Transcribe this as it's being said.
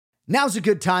Now's a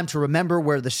good time to remember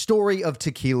where the story of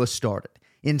tequila started.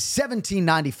 In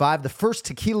 1795, the first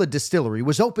tequila distillery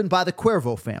was opened by the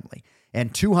Cuervo family,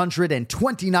 and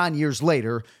 229 years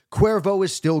later, Cuervo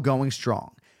is still going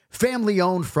strong.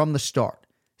 Family-owned from the start.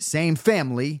 Same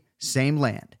family, same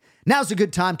land. Now's a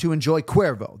good time to enjoy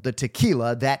Cuervo, the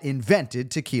tequila that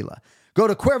invented tequila. Go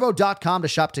to Cuervo.com to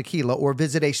shop tequila or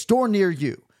visit a store near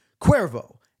you.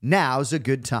 Cuervo, now's a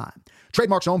good time.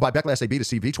 Trademarks owned by Beckless AB to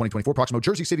CV 2024, Proximo,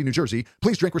 Jersey City, New Jersey.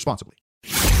 Please drink responsibly.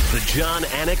 The John,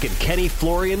 Anik, and Kenny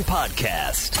Florian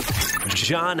podcast.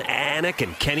 John, Anik,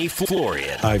 and Kenny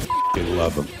Florian. I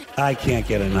love them. I can't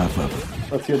get enough of them.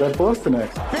 Let's hear that Boston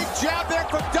next. Big jab there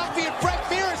from Duffy, and Frank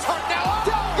Mir is hurt now.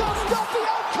 Down goes Duffy,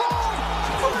 out cold.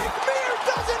 Frank Mir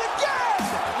does it again.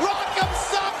 Rock'em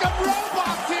sock'em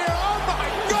robots here. Oh my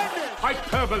goodness.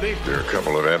 Hyperbole. They're a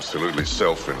couple of absolutely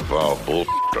self-involved bull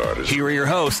artists. Here are your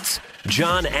hosts,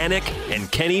 John, Anik,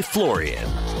 and Kenny Florian.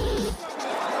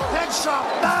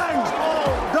 Headshot, bang.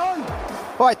 Oh, done.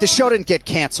 All right, the show didn't get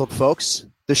canceled, folks.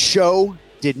 The show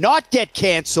did not get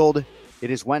canceled. It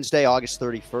is Wednesday, August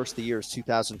 31st. The year is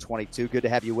 2022. Good to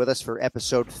have you with us for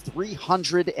episode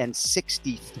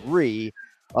 363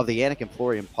 of the Anik and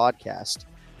Florian podcast.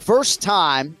 First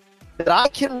time that I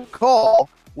can recall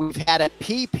we've had a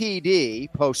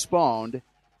PPD postponed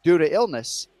due to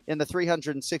illness in the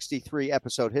 363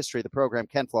 episode history of the program.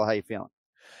 Ken Flo, how you feeling?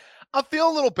 I'm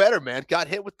feeling a little better, man. Got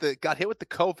hit with the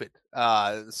COVID.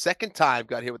 Second time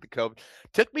got hit with the COVID.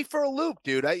 Took me for a loop,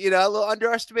 dude. I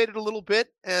underestimated a little bit,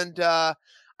 and I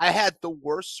had the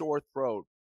worst sore throat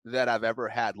that I've ever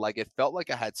had. Like, it felt like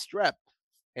I had strep,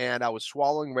 and I was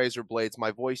swallowing razor blades.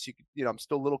 My voice, I'm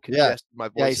still a little congested. Yeah. My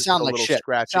voice is still a little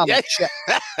scratchy. Like shit.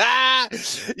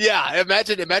 Yeah,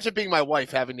 imagine being my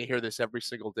wife having to hear this every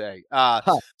single day.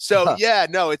 Yeah,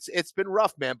 no, it's been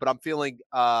rough, man, but I'm feeling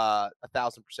 1,000%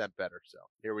 better. So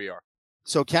here we are.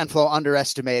 So Ken Flo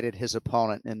underestimated his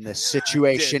opponent in this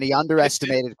situation. He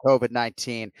underestimated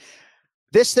COVID-19.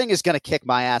 This thing is going to kick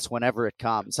my ass whenever it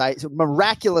comes. I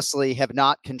miraculously have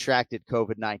not contracted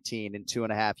COVID-19 in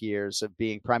 2.5 years of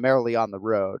being primarily on the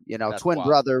road. That's twin wild.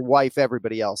 Brother, wife,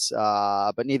 everybody else.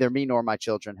 But neither me nor my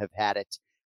children have had it.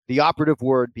 The operative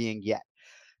word being yet.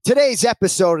 Today's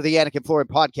episode of the Anik and Florian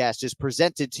podcast is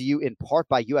presented to you in part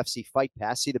by UFC Fight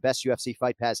Pass. See the best UFC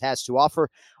Fight Pass has to offer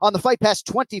on the Fight Pass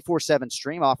 24/7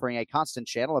 stream, offering a constant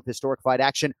channel of historic fight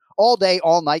action all day,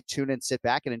 all night. Tune in, sit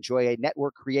back, and enjoy a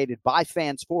network created by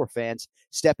fans for fans.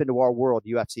 Step into our world,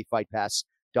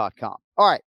 UFCFightPass.com. All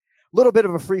right, a little bit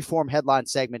of a free-form headline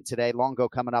segment today. Longo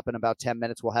coming up in about 10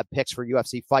 minutes. We'll have picks for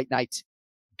UFC Fight Night.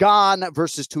 Gane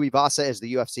versus Tuivasa as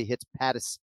the UFC hits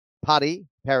Paris,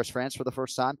 France for the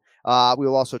first time. We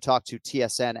will also talk to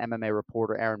TSN MMA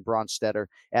reporter Aaron Bronsteter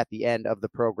at the end of the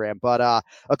program. But a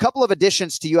couple of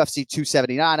additions to UFC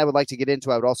 279 I would like to get into.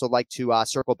 I would also like to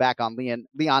circle back on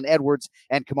Leon Edwards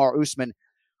and Kamaru Usman.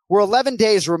 We're 11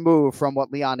 days removed from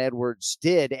what Leon Edwards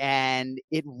did, and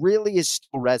it really is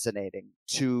still resonating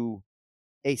to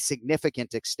a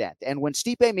significant extent. And when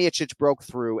Stipe Miocic broke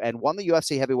through and won the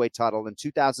UFC heavyweight title in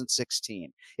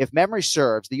 2016, if memory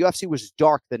serves, the UFC was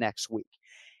dark the next week.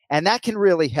 And that can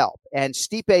really help. And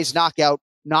Stipe's knockout,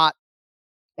 not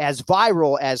as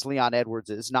viral as Leon Edwards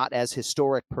is, not as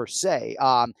historic per se.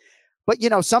 But,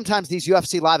 sometimes these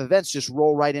UFC live events just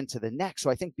roll right into the next. So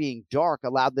I think being dark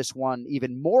allowed this one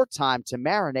even more time to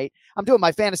marinate. I'm doing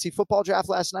my fantasy football draft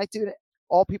last night, dude.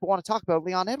 All people want to talk about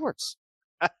Leon Edwards.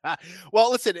 Well,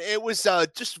 listen, it was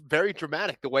just very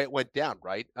dramatic the way it went down,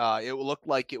 right? It looked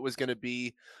like it was going to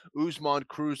be Usman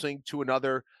cruising to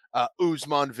another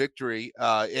Usman victory.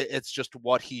 It's just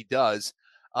what he does.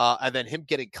 And then him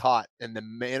getting caught in the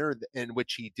manner in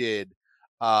which he did.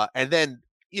 And then,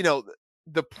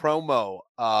 the promo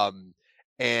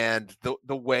and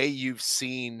the way you've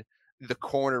seen the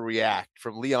corner react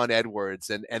from Leon Edwards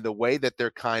and the way that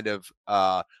they're kind of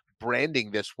branding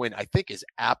this win, I think, is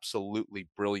absolutely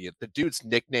brilliant. The dude's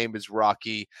nickname is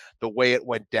Rocky. The way it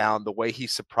went down, the way he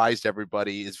surprised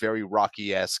everybody is very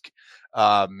Rocky-esque.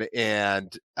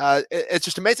 And it's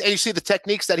just amazing. And you see the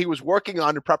techniques that he was working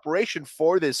on in preparation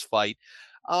for this fight.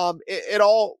 It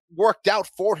all worked out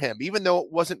for him, even though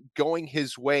it wasn't going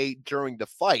his way during the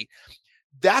fight.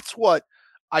 That's what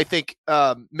I think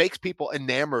makes people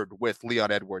enamored with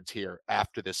Leon Edwards here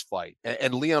after this fight.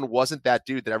 And Leon wasn't that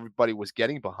dude that everybody was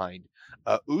getting behind.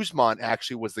 Usman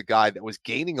actually was the guy that was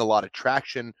gaining a lot of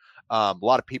traction. A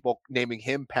lot of people naming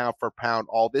him pound for pound,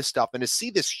 all this stuff. And to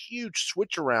see this huge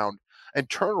switch around and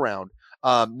turnaround,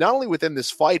 not only within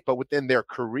this fight, but within their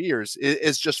careers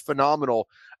is just phenomenal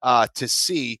to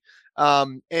see.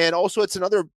 And also it's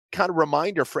another kind of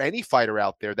reminder for any fighter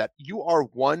out there that you are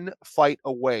one fight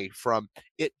away from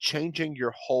it changing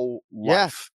your whole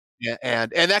life. Yeah,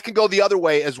 and that can go the other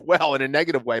way as well in a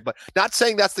negative way, but not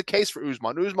saying that's the case for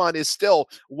Usman. Usman is still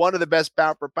one of the best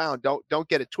pound for pound. Don't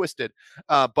get it twisted.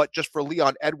 But just for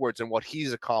Leon Edwards and what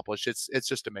he's accomplished, it's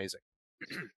just amazing.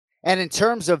 And in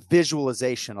terms of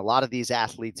visualization, a lot of these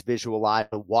athletes visualize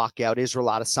a walkout. Israel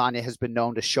Adesanya has been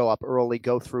known to show up early,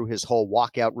 go through his whole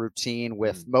walkout routine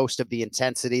with most of the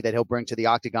intensity that he'll bring to the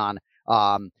octagon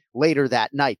later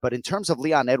that night. But in terms of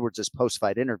Leon Edwards'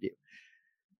 post-fight interview,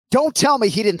 don't tell me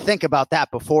he didn't think about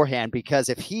that beforehand, because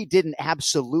if he didn't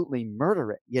absolutely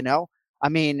murder it, I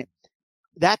mean,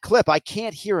 that clip, I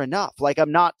can't hear enough. Like,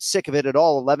 I'm not sick of it at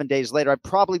all. 11 days later, I've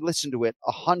probably listened to it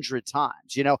 100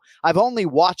 times. I've only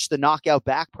watched the knockout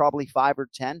back probably 5 or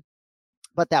 10,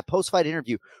 but that post-fight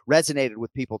interview resonated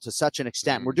with people to such an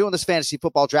extent. We're doing this fantasy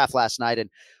football draft last night, and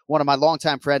one of my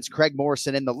longtime friends, Craig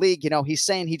Morrison in the league, he's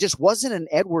saying he just wasn't an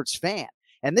Edwards fan.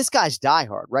 And this guy's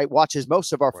diehard, right? Watches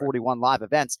most of our 41 live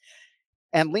events.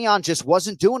 And Leon just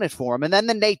wasn't doing it for him. And then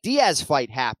the Nate Diaz fight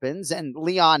happens, and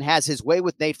Leon has his way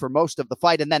with Nate for most of the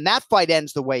fight. And then that fight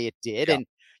ends the way it did, and,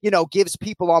 gives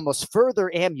people almost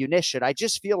further ammunition. I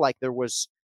just feel like there was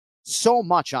so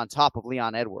much on top of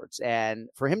Leon Edwards. And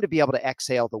for him to be able to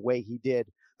exhale the way he did,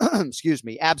 excuse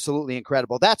me, absolutely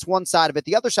incredible. That's one side of it.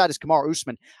 The other side is Kamaru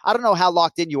Usman. I don't know how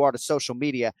locked in you are to social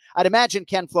media. I'd imagine,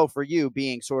 Ken Flo, for you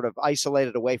being sort of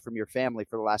isolated away from your family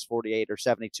for the last 48 or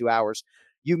 72 hours,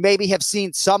 you maybe have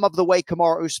seen some of the way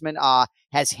Kamaru Usman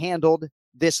has handled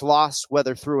this loss,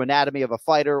 whether through Anatomy of a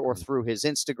Fighter or through his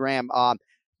Instagram.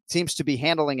 Seems to be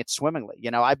handling it swimmingly.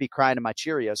 I'd be crying in my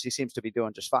Cheerios. He seems to be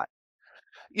doing just fine.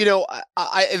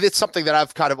 It's something that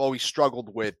I've kind of always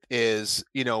struggled with is,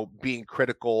 being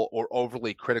critical or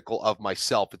overly critical of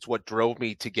myself. It's what drove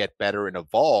me to get better and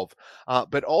evolve.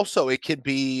 But also it can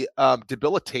be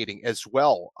debilitating as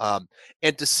well.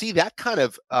 And to see that kind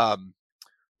of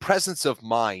presence of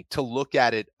mind to look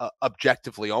at it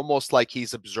objectively, almost like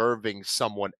he's observing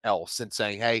someone else and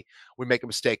saying, hey, we make a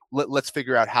mistake. Let's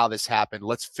figure out how this happened.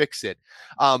 Let's fix it.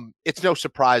 It's no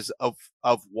surprise of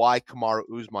why Kamaru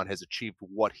Usman has achieved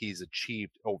what he's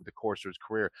achieved over the course of his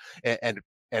career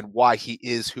and why he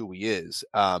is who he is.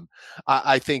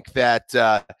 I think that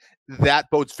that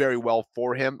bodes very well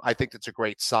for him. I think that's a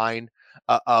great sign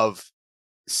of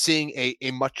seeing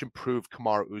a much improved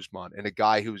Kamaru Usman and a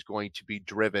guy who's going to be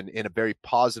driven in a very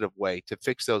positive way to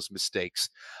fix those mistakes,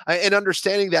 and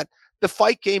understanding that the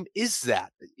fight game is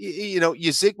that,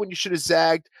 you zig when you should have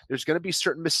zagged. There's going to be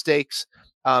certain mistakes.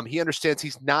 He understands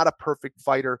he's not a perfect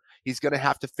fighter. He's going to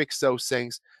have to fix those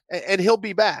things, and he'll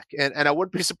be back. And I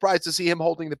wouldn't be surprised to see him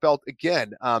holding the belt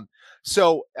again.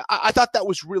 So I thought that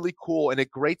was really cool and a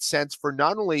great sense for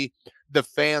not only the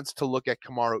fans to look at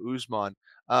Kamaru Usman,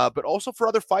 but also for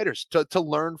other fighters to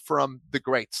learn from the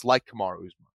greats like Kamaru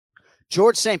Usman.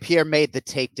 George St. Pierre made the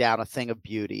takedown a thing of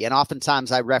beauty. And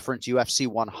oftentimes I reference UFC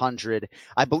 100.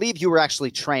 I believe you were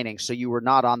actually training, so you were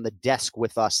not on the desk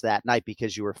with us that night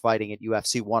because you were fighting at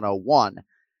UFC 101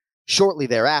 shortly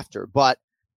thereafter. But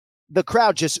the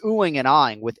crowd just oohing and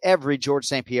eyeing with every George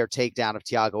St. Pierre takedown of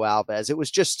Thiago Alves. It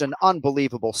was just an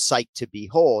unbelievable sight to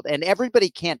behold. And everybody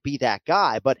can't be that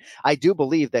guy, but I do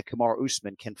believe that Kamaru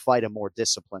Usman can fight a more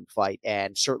disciplined fight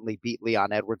and certainly beat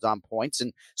Leon Edwards on points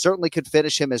and certainly could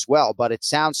finish him as well. But it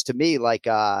sounds to me like,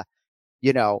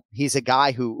 he's a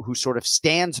guy who sort of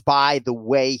stands by the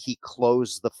way he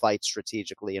closed the fight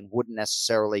strategically and wouldn't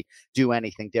necessarily do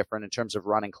anything different in terms of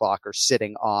running clock or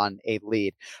sitting on a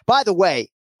lead. By the way,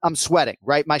 I'm sweating,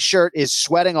 right? My shirt is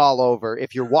sweating all over.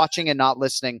 If you're watching and not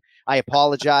listening, I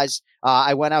apologize.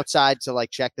 I went outside to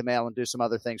check the mail and do some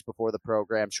other things before the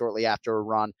program shortly after a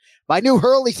run. My new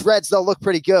Hurley threads, they'll look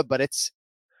pretty good, but it's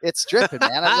dripping,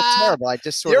 man. I look terrible. I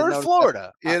just sort of You're in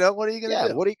Florida. What are you going to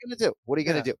do? What are you going to do? What are you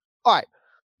going to do? All right.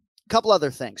 A couple other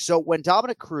things. So when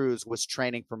Dominic Cruz was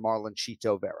training for Marlon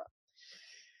Chito Vera,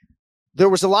 there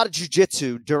was a lot of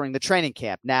jiu-jitsu during the training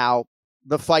camp. Now,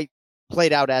 the fight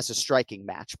played out as a striking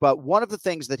match, but one of the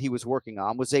things that he was working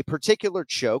on was a particular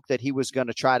choke that he was going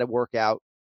to try to work out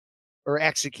or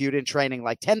execute in training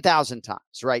 10,000 times,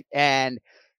 right? And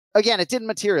again, it didn't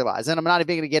materialize, and I'm not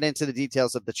even going to get into the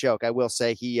details of the choke. I will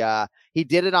say he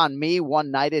did it on me one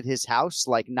night at his house,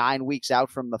 9 weeks out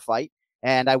from the fight,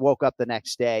 and I woke up the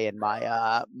next day and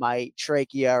my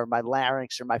trachea or my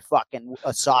larynx or my fucking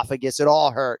esophagus, it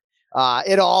all hurt.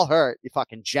 It all hurt. You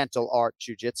fucking gentle art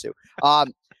jiu-jitsu.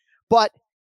 But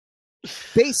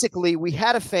basically, we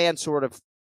had a fan sort of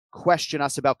question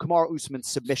us about Kamaru Usman's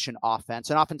submission offense.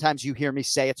 And oftentimes you hear me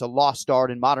say it's a lost art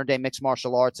in modern day mixed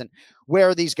martial arts. And where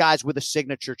are these guys with a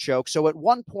signature choke? So at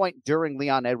one point during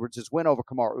Leon Edwards' win over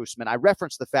Kamaru Usman, I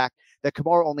referenced the fact that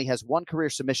Kamaru only has one career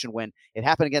submission win. It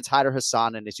happened against Haider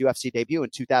Hassan in his UFC debut in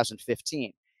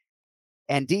 2015.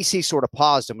 And DC sort of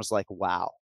paused and was like,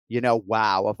 wow.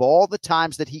 Wow, of all the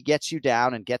times that he gets you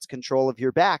down and gets control of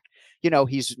your back,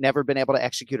 he's never been able to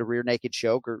execute a rear naked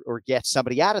choke or get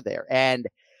somebody out of there. And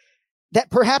that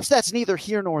perhaps that's neither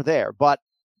here nor there, but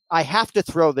I have to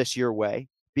throw this your way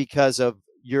because of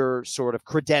your sort of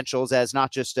credentials as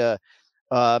not just a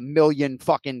million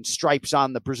fucking stripes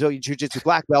on the Brazilian Jiu-Jitsu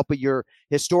black belt, but you're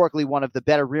historically one of the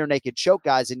better rear naked choke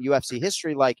guys in UFC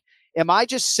history. Like, am I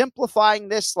just simplifying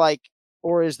this?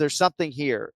 Or is there something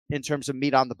here in terms of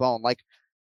meat on the bone? Like,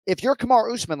 if you're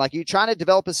Kamaru Usman, like, are you trying to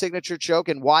develop a signature choke,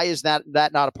 and why is that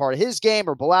not a part of his game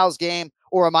or Bilal's game,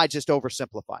 or am I just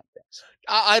oversimplifying things?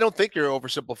 I don't think you're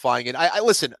oversimplifying it. I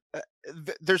listen.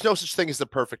 There's no such thing as the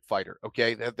perfect fighter.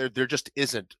 Okay, there just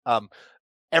isn't.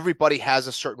 Everybody has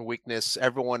a certain weakness.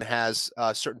 Everyone has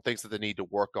certain things that they need to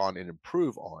work on and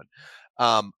improve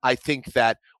on. I think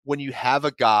that when you have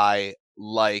a guy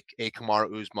like a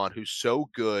Kamaru Usman who's so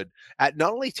good at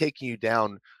not only taking you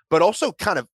down, but also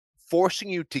kind of forcing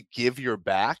you to give your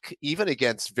back, even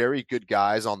against very good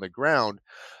guys on the ground,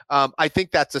 I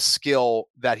think that's a skill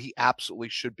that he absolutely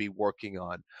should be working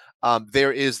on.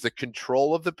 There is the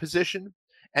control of the position,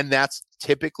 and that's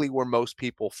typically where most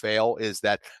people fail, is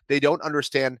that they don't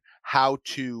understand how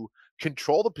to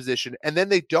control the position, and then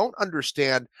they don't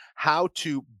understand how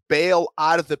to bail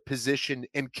out of the position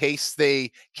in case they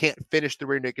can't finish the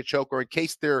rear naked choke or in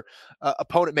case their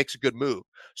opponent makes a good move.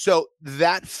 So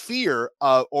that fear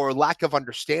or lack of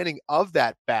understanding of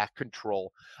that back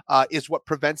control is what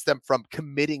prevents them from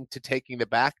committing to taking the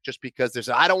back, just because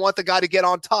I don't want the guy to get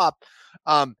on top.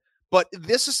 But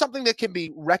this is something that can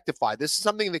be rectified. This is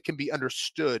something that can be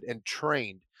understood and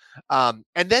trained. And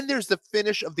then there's the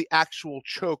finish of the actual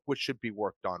choke, which should be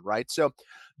worked on, right? So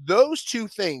those two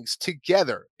things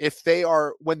together,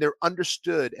 when they're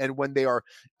understood and when they are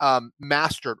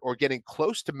mastered or getting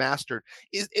close to mastered,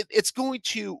 it's going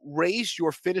to raise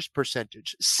your finish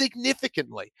percentage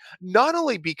significantly. Not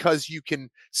only because you can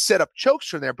set up chokes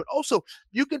from there, but also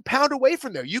you can pound away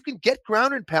from there. You can get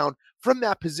ground and pound from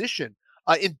that position.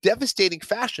 In devastating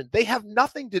fashion. They have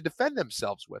nothing to defend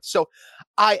themselves with. So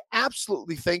I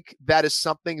absolutely think that is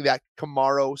something that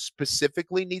Kamaru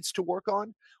specifically needs to work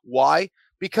on. Why?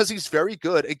 Because he's very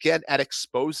good, again, at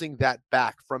exposing that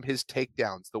back from his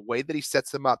takedowns. The way that he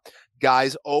sets them up,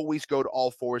 guys always go to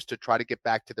all fours to try to get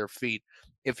back to their feet.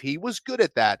 If he was good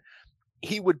at that,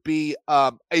 he would be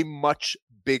a much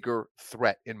bigger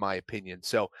threat, in my opinion.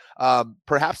 So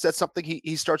perhaps that's something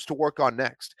he starts to work on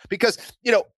next. Because,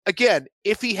 again,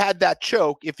 if he had that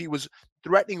choke, if he was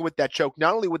threatening with that choke,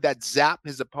 not only would that zap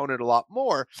his opponent a lot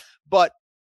more, but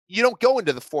you don't go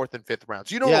into the fourth and fifth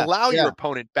rounds. You don't allow your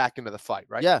opponent back into the fight,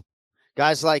 right? Yeah.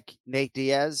 Guys like Nate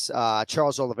Diaz,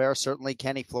 Charles Oliveira, certainly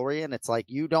Kenny Florian. It's like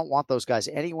you don't want those guys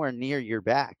anywhere near your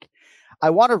back. I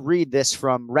want to read this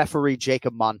from referee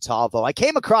Jacob Montalvo. I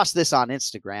came across this on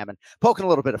Instagram and poking a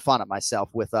little bit of fun at myself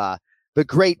with the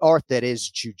great art that is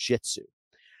jiu-jitsu.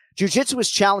 Jiu-jitsu is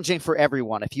challenging for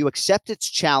everyone. If you accept its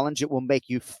challenge, it will make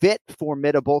you fit,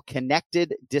 formidable,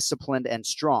 connected, disciplined, and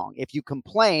strong. If you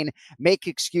complain, make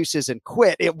excuses, and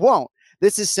quit, it won't.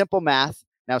 This is simple math.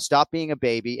 Now stop being a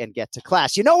baby and get to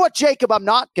class. You know what, Jacob? I'm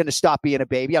not going to stop being a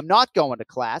baby. I'm not going to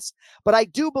class. But I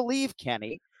do believe,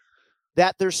 Kenny,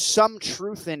 that there's some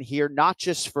truth in here, not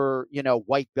just for,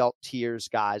 white belt tiers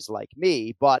guys like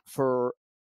me, but for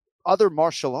other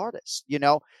martial artists,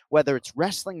 whether it's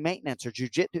wrestling maintenance or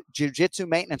jiu-jitsu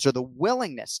maintenance, or the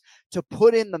willingness to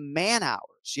put in the man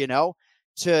hours,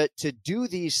 to do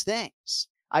these things.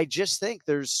 I just think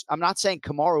I'm not saying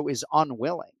Kamaru is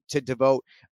unwilling to devote,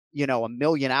 1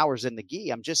 million hours in the gi.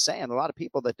 I'm just saying a lot of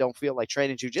people that don't feel like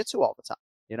training jiu-jitsu all the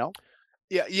time,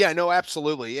 Yeah, no,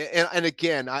 absolutely. And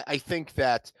again, I think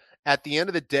that at the end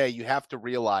of the day, you have to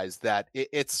realize that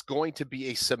it's going to be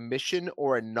a submission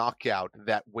or a knockout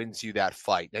that wins you that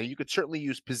fight. Now, you could certainly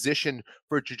use position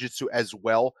for jiu-jitsu as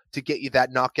well to get you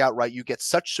that knockout, right? You get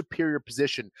such superior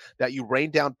position that you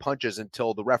rain down punches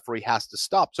until the referee has to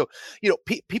stop. So,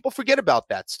 people forget about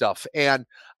that stuff. And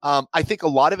I think a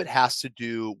lot of it has to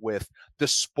do with the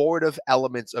sportive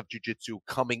elements of jiu-jitsu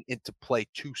coming into play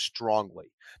too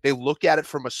strongly. They look at it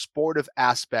from a sportive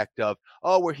aspect of,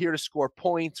 we're here to score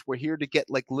points. We're here to get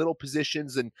like little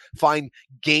positions and find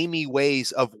gamey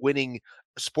ways of winning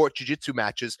sport jiu-jitsu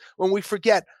matches. When we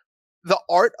forget, the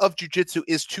art of jiu-jitsu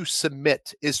is to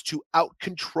submit, is to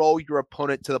out-control your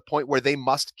opponent to the point where they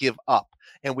must give up.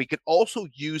 And we could also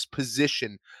use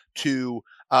position to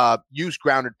use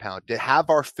grounded pound, to have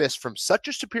our fists from such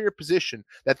a superior position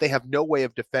that they have no way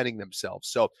of defending themselves.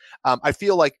 So I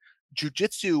feel like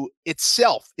jiu-jitsu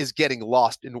itself is getting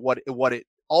lost in what it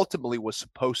ultimately was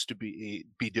supposed to be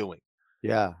doing.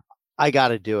 Yeah, I got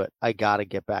to do it. I got to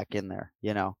get back in there.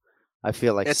 I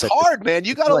feel like it's hard, man.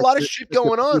 You got a lot of shit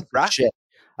going on, bro.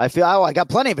 I feel I got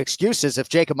plenty of excuses. If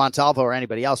Jacob Montalvo or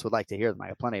anybody else would like to hear them, I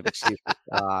got plenty of excuses.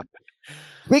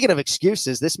 Speaking of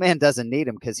excuses, this man doesn't need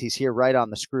them because he's here right on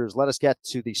the screws. Let us get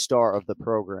to the star of the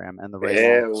program and the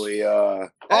There we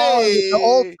are. Hey, the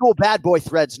old school bad boy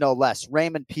threads, no less.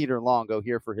 Raymond Peter Longo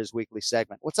here for his weekly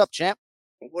segment. What's up, champ?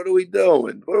 What are we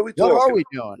doing? What are we talking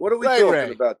doing? What are we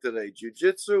talking about today?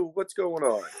 Jiu-jitsu? What's going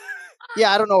on?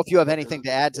 Yeah, I don't know if you have anything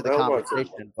to add to the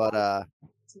conversation, but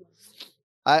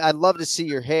I'd love to see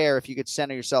your hair if you could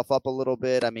center yourself up a little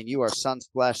bit. I mean, you are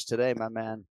sun-splashed today, my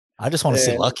man. I just want to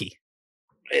see Lucky.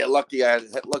 Yeah, Lucky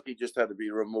just had to be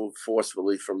removed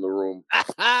forcefully from the room.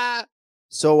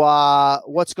 So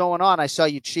what's going on? I saw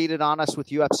you cheated on us with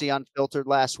UFC Unfiltered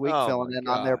last week, filling in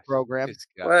on their program.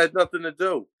 Well, I had nothing to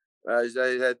do. I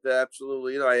had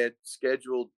absolutely, I had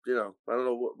scheduled, I don't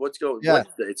know what's going on. Yeah.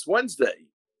 It's Wednesday.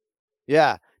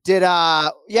 Yeah.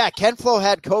 Ken Flo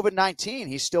had COVID-19.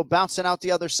 He's still bouncing out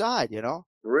the other side,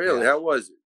 Really? How was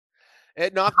it?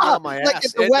 It knocked me on my ass. Like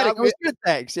at the wedding. It was good,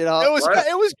 thanks, It was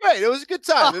great. It was a good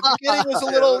time. The beginning was a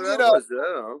little, at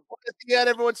the end,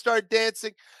 everyone started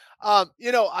dancing. I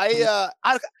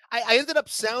ended up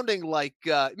sounding like,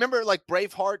 remember like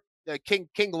Braveheart,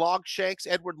 King Longshanks,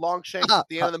 Edward Longshanks at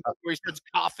the end of the movie where he starts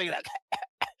coughing.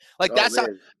 That's how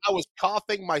I was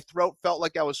coughing. My throat felt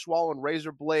like I was swallowing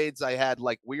razor blades. I had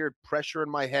like weird pressure in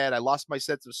my head. I lost my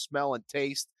sense of smell and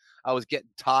taste. I was getting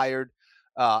tired.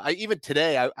 Even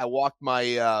today, I walked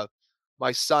my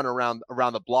my son around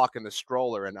the block in the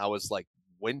stroller, and I was like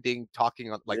winded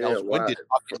talking on the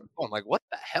phone. Like, what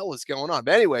the hell is going on?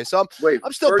 But anyway, so I'm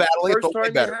still battling. First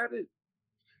time you had it?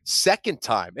 Second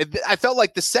time. I felt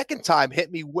like the second time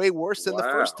hit me way worse than the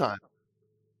first time.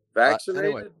 Vaccinated?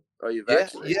 Anyway. Are you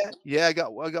vaccinated? Yeah. I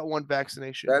got one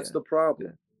vaccination. That's the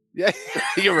problem. Yeah,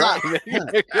 you're right. You're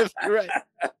right.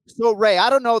 So, Ray, I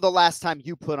don't know the last time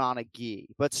you put on a gi,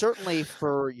 but certainly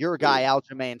for your guy,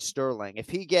 Aljamain Sterling, if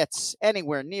he gets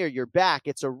anywhere near your back,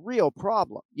 it's a real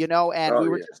problem, and we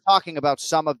were just talking about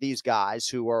some of these guys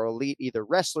who are elite, either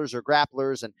wrestlers or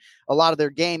grapplers, and a lot of their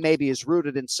game maybe is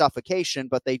rooted in suffocation,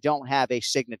 but they don't have a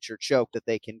signature choke that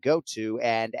they can go to.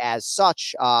 And as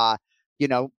such, they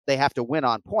have to win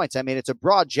on points. I mean, it's a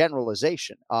broad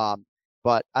generalization.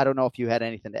 But I don't know if you had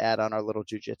anything to add on our little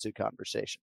jiu-jitsu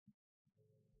conversation.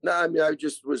 No, I mean, I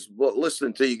just was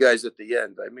listening to you guys at the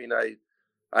end. I mean,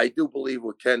 I do believe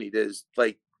with Kenny, there's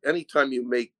like anytime you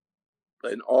make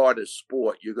an art a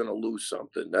sport, you're going to lose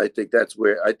something. I think that's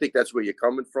where you're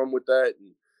coming from with that.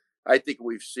 And I think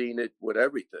we've seen it with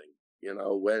everything,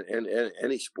 and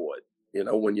any sport.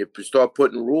 When you start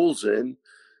putting rules in,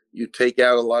 you take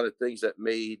out a lot of things that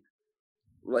made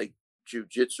like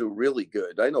jiu-jitsu really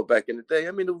good. I know back in the day,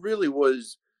 I mean, it really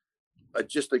was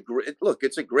just a great look.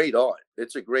 It's a great art.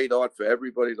 It's a great art for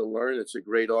everybody to learn. It's a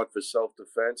great art for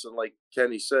self-defense. And like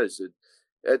Kenny says,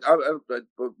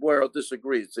 where I'll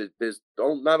disagree, there's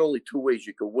not only two ways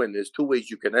you can win. There's two ways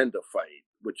you can end a fight,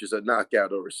 which is a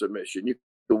knockout or a submission. You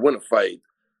can win a fight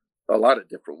a lot of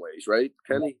different ways, right,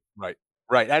 Kenny? Right.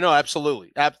 I know,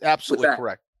 absolutely. Absolutely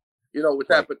correct. With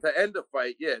that, but to end a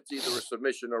fight, it's either a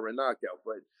submission or a knockout.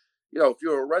 But if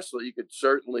you're a wrestler, you could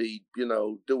certainly,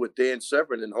 do a Dan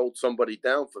Severn and hold somebody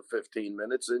down for 15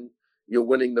 minutes and you're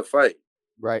winning the fight.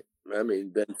 Right. I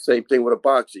mean, then same thing with a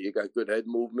boxer. You got good head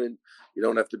movement. You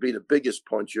don't have to be the biggest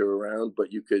puncher around,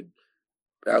 but you could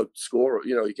outscore,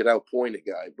 you could outpoint a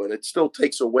guy. But it still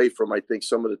takes away from, I think,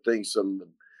 some of the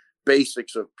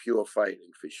basics of pure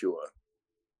fighting for sure.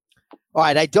 All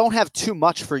right, I don't have too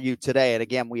much for you today. And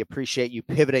again, we appreciate you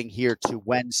pivoting here to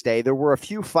Wednesday. There were a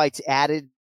few fights added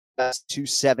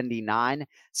 279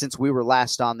 since we were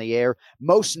last on the air.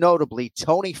 Most notably,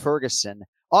 Tony Ferguson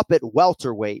up at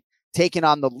welterweight, taking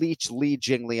on the Leech Li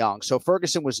Jingliang. So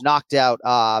Ferguson was knocked out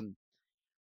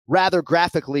rather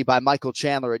graphically by Michael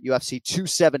Chandler at UFC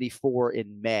 274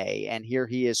 in May. And here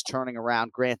he is turning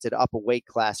around, granted up a weight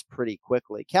class pretty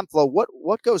quickly. Kempflo,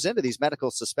 what goes into these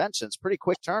medical suspensions? Pretty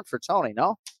quick turn for Tony,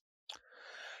 no?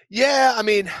 Yeah, I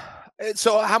mean,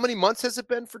 so how many months has it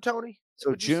been for Tony?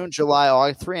 So June, July,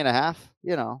 August,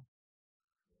 3.5,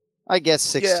 I guess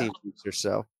 16 weeks or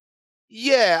so.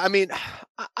 Yeah, I mean,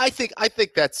 I think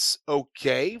that's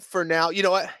okay for now.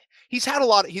 he's had a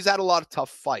lot of tough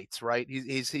fights, right?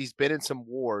 He's been in some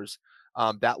wars.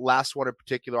 That last one in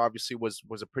particular, obviously,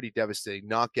 was a pretty devastating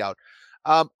knockout.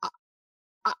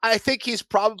 I think he's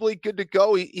probably good to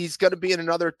go. He's going to be in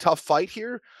another tough fight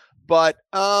here, but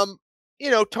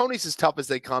Tony's as tough as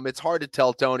they come. It's hard to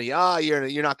tell Tony,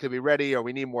 you're not going to be ready, or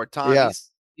we need more time. Yeah.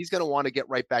 He's going to want to get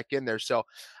right back in there. So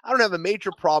I don't have a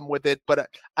major problem with it, but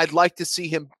I'd like to see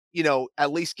him,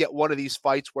 at least get one of these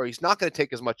fights where he's not going to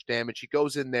take as much damage. He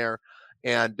goes in there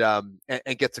and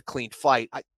gets a clean fight.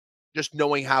 Just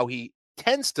knowing how he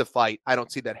tends to fight, I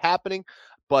don't see that happening,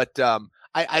 but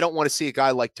I don't want to see a guy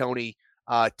like Tony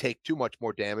take too much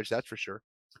more damage. That's for sure.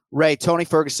 Ray, Tony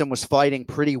Ferguson was fighting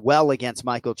pretty well against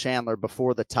Michael Chandler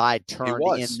before the tide turned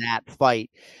in that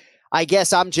fight. I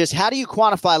guess how do you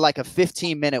quantify like a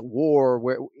 15-minute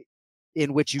war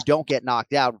in which you don't get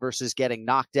knocked out versus getting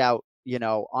knocked out,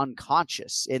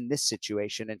 unconscious in this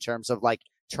situation in terms of like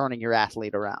turning your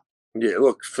athlete around? Yeah,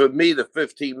 look, for me, the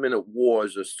 15-minute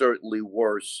wars are certainly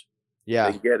worse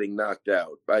than getting knocked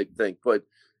out, I think. But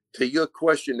to your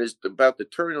question is about the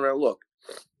turnaround. Look,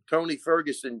 Tony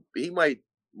Ferguson, he might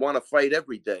want to fight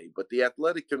every day, but the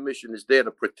athletic commission is there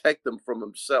to protect him from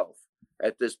himself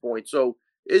at this point. So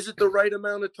is it the right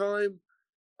amount of time?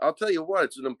 I'll tell you what,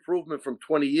 it's an improvement from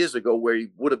 20 years ago where he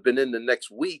would have been in the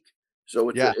next week.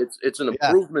 So it's an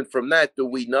improvement from that. Do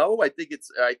we know? I think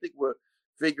we're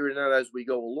figuring out as we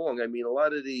go along. I mean, a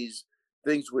lot of these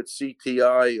things with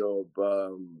CTI or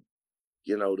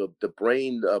the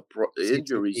brain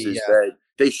injuries is that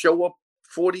they show up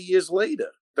 40 years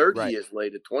later, 30 years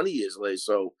later, 20 years later.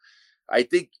 So I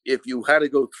think if you had to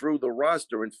go through the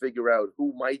roster and figure out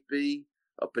who might be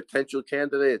a potential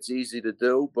candidate, it's easy to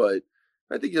do, but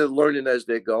I think they're learning as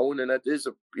they're going. And that is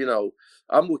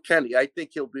I'm with Kenny. I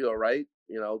think he'll be all right,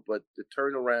 but the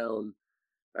turnaround,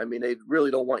 I mean, they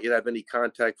really don't want you to have any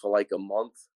contact for like a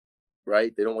month,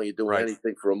 right? They don't want you doing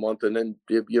anything for a month, and then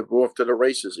you're off to the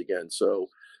races again. So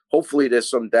hopefully there's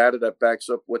some data that backs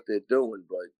up what they're doing,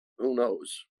 but who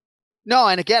knows? No,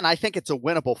 and again, I think it's a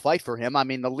winnable fight for him. I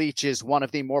mean, the Leech is one of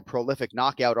the more prolific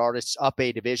knockout artists up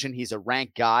a division. He's a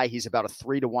ranked guy. He's about a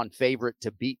 3-1 favorite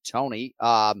to beat Tony.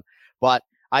 But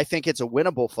I think it's a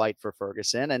winnable fight for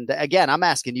Ferguson. And again, I'm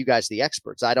asking you guys, the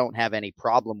experts. I don't have any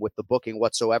problem with the booking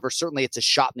whatsoever. Certainly, it's a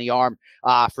shot in the arm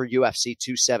for UFC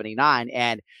 279.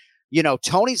 And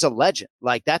Tony's a legend.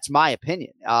 Like, that's my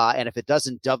opinion. And if it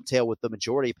doesn't dovetail with the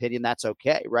majority opinion, that's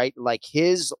okay, right? Like,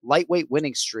 his lightweight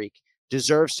winning streak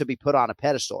deserves to be put on a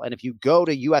pedestal. And if you go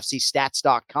to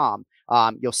UFCstats.com,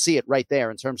 you'll see it right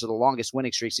there in terms of the longest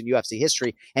winning streaks in UFC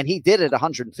history. And he did it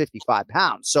 155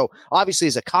 pounds. So obviously,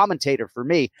 as a commentator for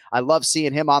me, I love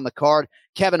seeing him on the card.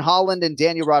 Kevin Holland and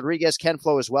Daniel Rodriguez, Ken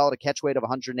Flo as well, at a catch weight of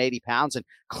 180 pounds. And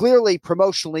clearly,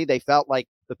 promotionally, they felt like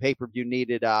the pay-per-view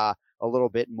needed a little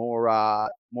bit more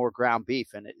ground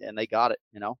beef, and they got it,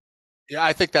 Yeah,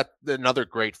 I think that's another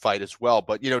great fight as well.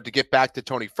 But, to get back to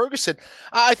Tony Ferguson,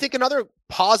 I think another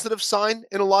positive sign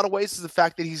in a lot of ways is the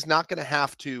fact that he's not going to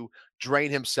have to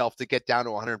drain himself to get down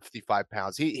to 155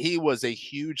 pounds. He was a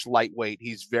huge lightweight.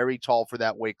 He's very tall for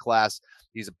that weight class.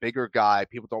 He's a bigger guy.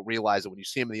 People don't realize it. When you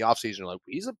see him in the offseason, you're like,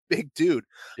 he's a big dude.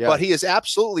 Yeah. But he is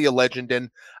absolutely a legend.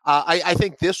 And I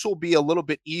think this will be a little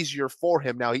bit easier for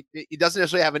him. Now, he doesn't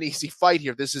necessarily have an easy fight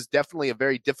here. This is definitely a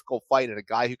very difficult fight and a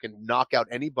guy who can knock out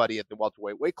anybody at the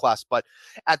welterweight weight class. But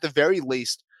at the very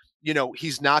least,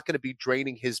 he's not going to be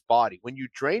draining his body. When you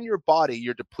drain your body,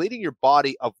 you're depleting your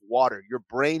body of water. Your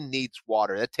brain needs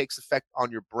water. That takes effect on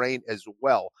your brain as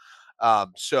well. I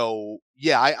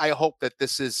hope that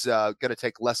this is going to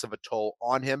take less of a toll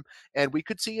on him, and we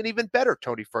could see an even better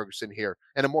Tony Ferguson here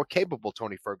and a more capable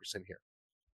Tony Ferguson here.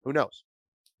 Who knows?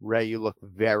 Ray, you look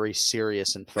very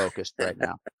serious and focused right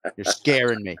now. You're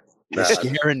scaring me. You're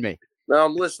scaring me. No,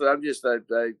 I'm listening. I'm just, All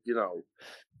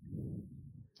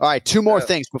right, two more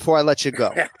things before I let you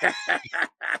go.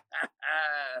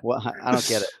 Well, I don't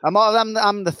get it.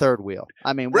 I'm the third wheel.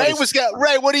 I mean, Ray,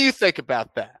 what do you think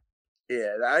about that?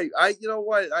 Yeah, I you know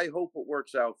what? I hope it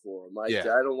works out for him. I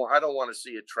don't want to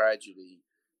see a tragedy,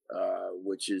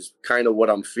 which is kind of what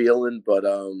I'm feeling. But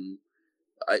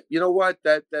you know what?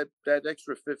 That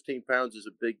extra 15 pounds is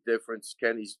a big difference.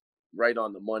 Kenny's right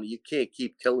on the money. You can't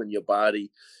keep killing your body.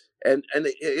 And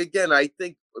again, I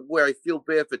think where I feel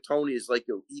bad for Tony is like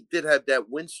he did have that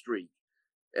win streak,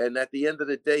 and at the end of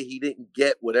the day, he didn't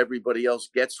get what everybody else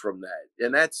gets from that,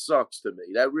 and that sucks to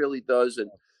me. That really does. And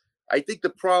I think the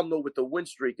problem though with the win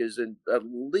streak is in at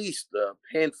least a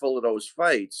handful of those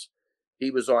fights,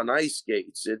 he was on ice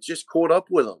skates. It just caught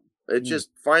up with him. It just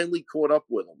finally caught up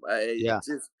with him.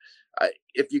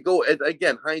 If you go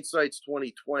again, hindsight's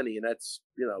 20/20, and that's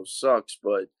sucks,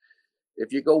 but.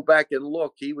 if you go back and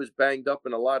look, he was banged up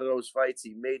in a lot of those fights.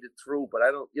 He made it through, but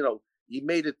he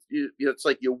made it. It's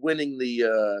like you're winning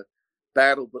the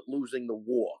battle but losing the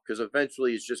war, because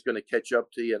eventually it's just going to catch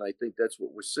up to you, and I think that's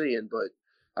what we're seeing. But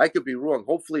I could be wrong.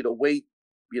 Hopefully the weight,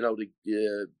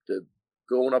 the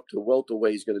going up to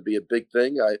welterweight is going to be a big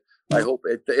thing. I hope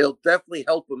it'll definitely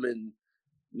help him in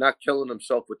not killing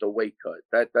himself with the weight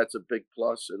cut. That's a big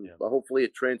plus, and hopefully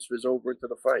it transfers over into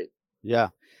the fight. Yeah,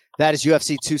 that is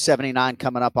UFC 279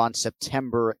 coming up on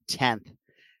September 10th.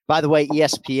 By the way,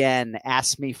 ESPN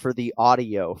asked me for the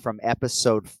audio from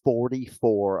episode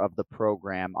 44 of the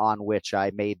program, on which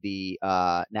I made the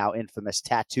now infamous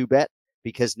tattoo bet,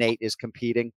 because Nate is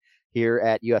competing here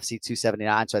at UFC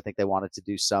 279. So I think they wanted to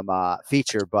do some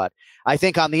feature, but I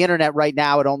think on the internet right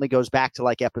now, it only goes back to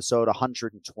like episode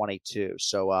 122.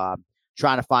 So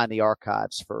trying to find the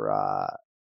archives for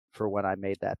when I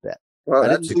made that bet. Well,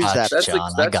 that's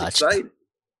exciting.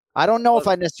 I don't know if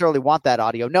I necessarily want that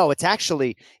audio. No, it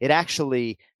actually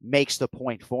makes the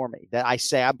point for me that I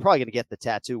say I'm probably going to get the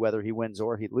tattoo whether he wins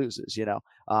or he loses,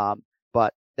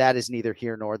 but that is neither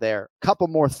here nor there. Couple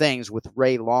more things with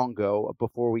Ray Longo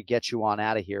before we get you on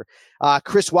out of here.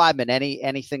 Chris Weidman,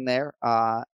 anything there?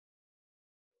 Have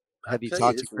you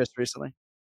talked to Chris recently?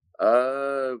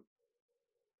 I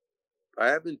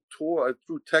haven't talked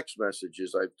through text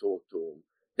messages. I've talked to him.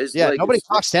 Nobody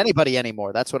talks to anybody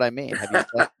anymore. That's what I mean.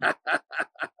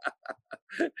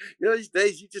 These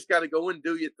days you just got to go and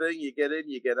do your thing. You get in,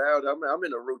 you get out. I'm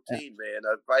in a routine, man.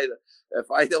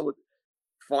 If I don't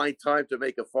find time to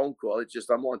make a phone call, it's just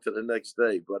I'm on to the next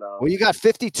day. But well, you got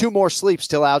 52 more sleeps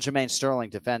till Aljamain Sterling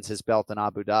defends his belt in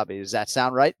Abu Dhabi. Does that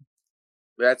sound right?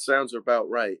 That sounds about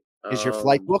right. Is your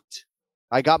flight booked?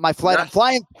 I got my flight. I'm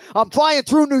flying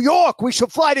through New York. We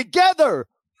should fly together.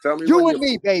 Tell me you and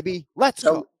me, baby. Let's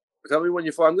go. Tell me when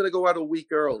you fly. I'm going to go out a week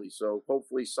early, so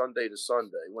hopefully Sunday to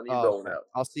Sunday. When are you going out?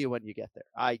 I'll see you when you get there.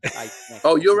 I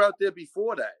you're out there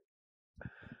before that?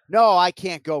 No, I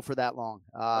can't go for that long.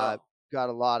 I've got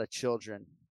a lot of children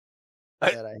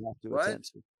that I have to attend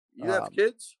to. You have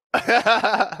kids?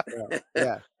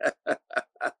 Yeah.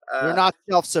 You're not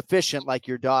self-sufficient like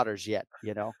your daughters yet,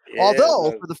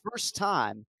 Although, for the first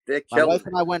time, my wife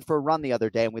and I went for a run the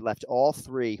other day, and we left all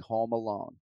three home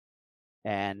alone.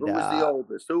 And who was the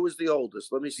oldest? Who was the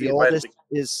oldest? Let me see. The oldest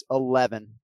is 11.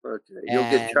 Okay, you'll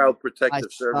get Child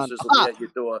Protective Services will be at your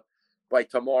door by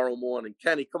tomorrow morning.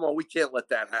 Kenny, come on, we can't let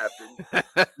that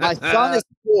happen. My son is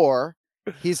 4.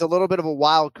 He's a little bit of a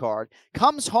wild card.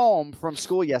 Comes home from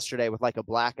school yesterday with like a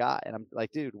black eye, and I'm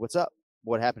like, dude, what's up?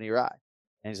 What happened to your eye?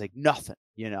 And he's like, nothing.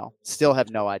 Still have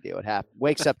no idea what happened.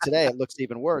 Wakes up today, it looks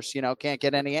even worse. Can't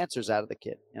get any answers out of the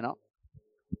kid. I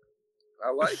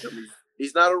like him.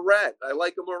 He's not a rat. I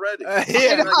like him already. He's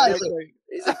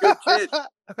a good kid.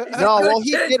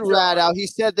 He did rat out. He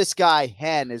said this guy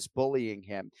Hen is bullying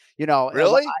him.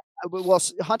 Really? Well,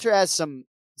 Hunter has some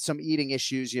eating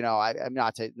issues. I'm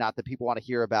not that people want to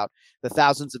hear about the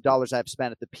thousands of dollars I've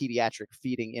spent at the Pediatric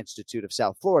Feeding Institute of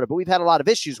South Florida, but we've had a lot of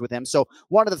issues with him. So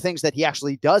one of the things that he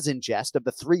actually does ingest, of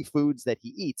the 3 foods that he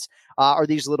eats, are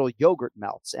these little yogurt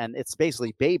melts, and it's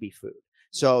basically baby food.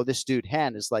 So this dude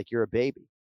Hen is like, you're a baby.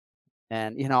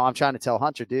 And, I'm trying to tell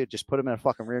Hunter, dude, just put him in a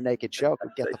fucking rear naked choke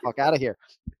and get the fuck out of here.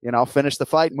 Finish the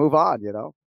fight, move on,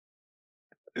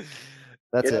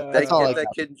 That's it. That's all I got. That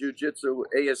kid in jiu-jitsu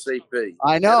ASAP.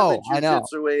 I know.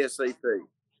 Jiu-jitsu ASAP.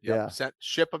 Yeah.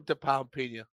 Ship him to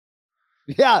Palmpina.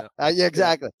 Yeah,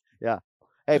 exactly. Yeah.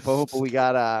 Hey, Pahupa, we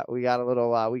got an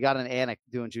Anik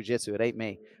doing jiu-jitsu. It ain't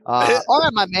me. All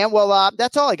right, my man. Well,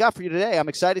 that's all I got for you today. I'm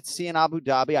excited to see you in Abu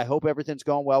Dhabi. I hope everything's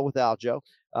going well with Aljo.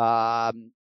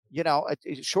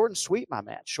 It's short and sweet, my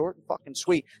man. Short and fucking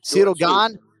sweet. Cyril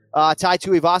Gane, Tai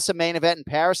Tuivasa main event in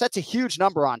Paris. That's a huge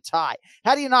number on Tai.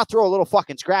 How do you not throw a little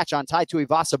fucking scratch on Tai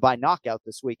Tuivasa by knockout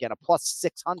this weekend? A plus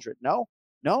 600? No.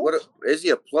 Is he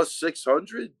a plus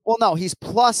 600? Well, no, he's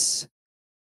plus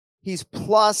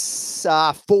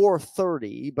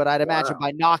 430, but I'd imagine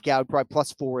by knockout probably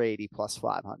plus 480, plus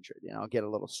 500. Get a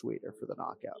little sweeter for the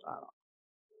knockout. I don't know.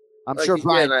 I'm sure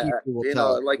Brian will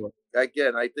tell it.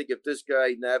 Again, I think if this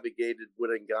guy navigated with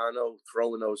Ngannou,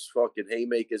 throwing those fucking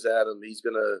haymakers at him, he's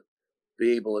going to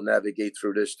be able to navigate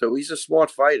through this too. He's a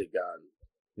smart fighter, Gane.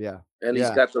 Yeah. And he's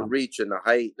got the reach and the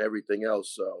height and everything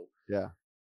else. So, yeah.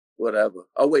 Whatever.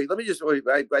 Oh, wait, let me just,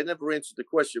 I never answered the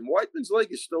question. Weidman's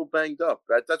leg is still banged up.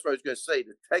 That's what I was going to say.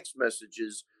 The text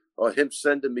messages or him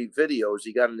sending me videos,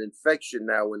 he got an infection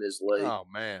now in his leg. Oh,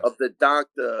 man. Of the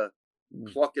doctor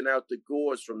plucking out the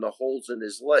gauze from the holes in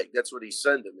his leg. That's what he's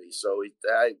sending me. So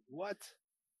what?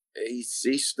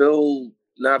 He's still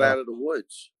not out of the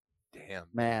woods. Damn,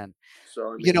 man.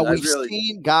 So I mean, we've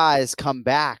seen guys come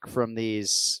back from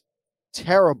these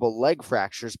terrible leg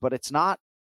fractures, but it's not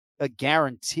a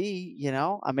guarantee.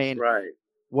 I mean, right.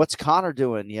 what's Connor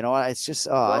doing? It's just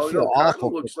I Well, feel Connor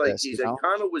awful. looks with like this, and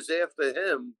Connor was after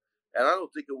him, and I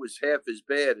don't think it was half as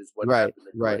bad as what happened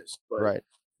to Chris.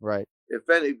 Right. If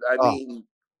any, I mean,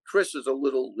 Chris is a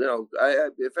little,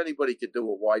 if anybody could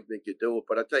do it, Weidman could do it.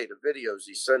 But I tell you, the videos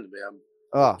he's sending me,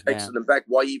 I'm texting him back.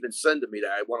 Why you even sending me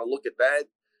that? I want to look at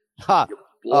that. Your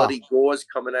bloody gauze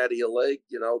coming out of your leg,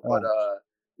 But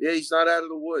yeah, he's not out of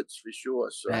the woods for sure.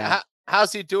 So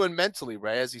how's he doing mentally,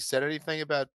 Ray? Has he said anything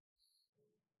about?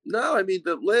 No, I mean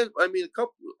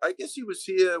I guess he was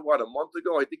here a month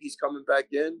ago. I think he's coming back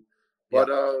in. But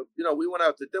we went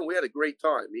out to dinner. We had a great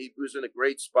time. He was in a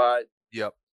great spot.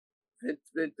 Yep.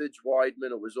 Vintage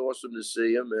Weidman. It was awesome to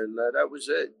see him, and that was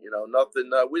it.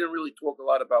 Nothing. We didn't really talk a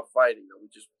lot about fighting. We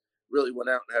just really went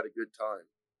out and had a good time.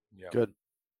 Yeah. Good.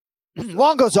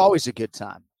 Longo's always a good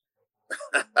time.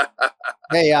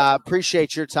 Hey,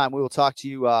 appreciate your time. We will talk to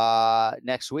you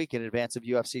next week in advance of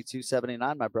UFC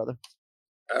 279, my brother.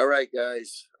 All right,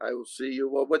 guys. I will see you.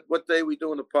 Well, what day are we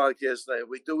doing the podcast night?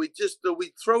 Do we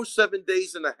throw 7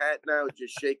 days in a hat now and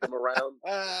just shake them around?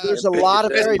 There's a lot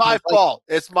of It's my fault.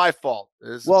 It's my fault.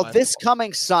 This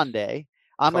coming Sunday,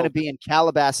 I'm going to be in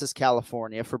Calabasas,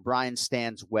 California for Brian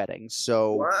Stan's wedding.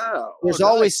 So there's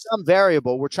always some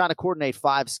variable. We're trying to coordinate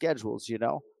 5 schedules,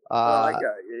 I got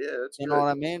you. Yeah, that's you know what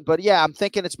I mean? But yeah, I'm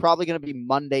thinking it's probably going to be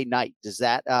Monday night. Does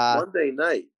that Monday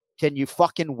night? Can you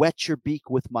fucking wet your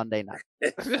beak with Monday night?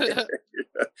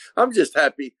 I'm just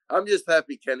happy.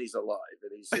 Kenny's alive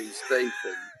and he's safe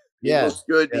and he looks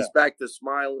good. Yeah. He's back to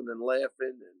smiling and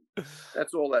laughing, and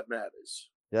that's all that matters.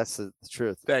 That's the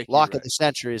truth. Thank you, Lock Ray. of the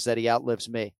century is that he outlives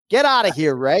me. Get out of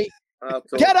here, Ray.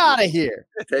 Get out of here.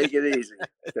 Take it easy.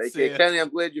 Take it, Kenny. I'm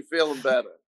glad you're feeling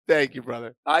better. Thank you,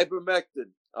 brother.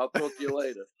 Ivermectin. I'll talk to you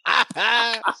later.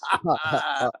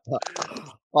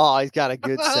 Oh, he's got a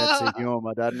good sense of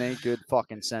humor, doesn't he? Good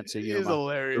fucking sense of humor. He's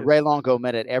hilarious. The Ray Longo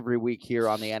Minute every week here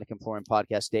on the Anik and Florian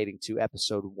podcast, dating to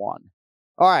episode 1.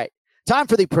 All right, time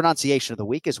for the pronunciation of the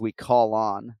week as we call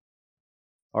on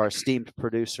our esteemed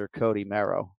producer, Cody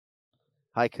Merrow.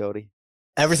 Hi, Cody.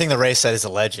 Everything the Ray said is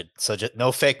alleged, so just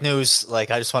no fake news.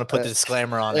 Like, I just want to put the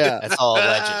disclaimer on it. That's all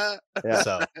alleged. Yeah.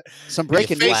 So some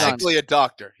breaking news. Basically a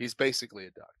doctor. He's basically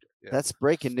a doctor. Yeah. That's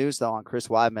breaking news, though, on Chris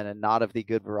Weidman, and not of the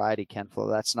good variety, Ken Flo.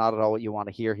 That's not at all what you want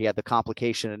to hear. He had the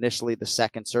complication initially, the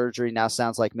second surgery. Now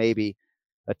sounds like maybe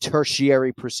a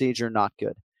tertiary procedure, not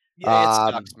good. Yeah,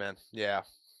 it sucks, man. Yeah.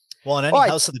 Well, in any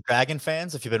House of the Dragon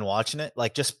fans, if you've been watching it,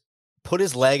 like, just put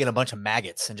his leg in a bunch of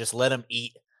maggots and just let him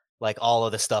eat like all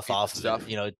of the stuff off of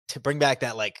it, to bring back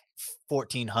that like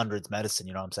 1400s medicine,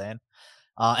 you know what I'm saying?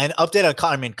 And update on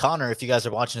Connor. I mean, Connor, if you guys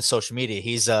are watching his social media,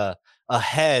 he's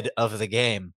ahead of the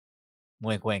game.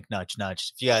 Wink, wink, nudge,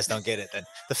 nudge. If you guys don't get it, then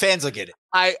the fans will get it.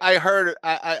 I heard,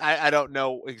 I don't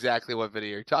know exactly what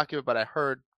video you're talking about, but I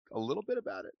heard a little bit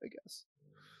about it, I guess.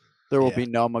 There will be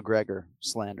no McGregor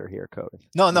slander here,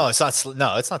 Cody. No, it's not.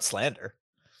 No, it's not slander.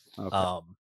 Okay.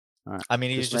 Right. I mean,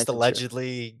 he was just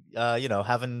allegedly,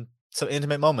 having some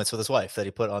intimate moments with his wife that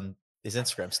he put on his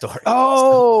Instagram story.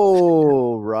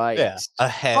 Oh, right. Yeah.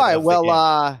 Ahead. All right. Of well,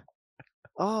 the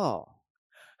game.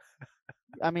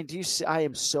 I mean, do you see? I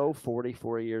am so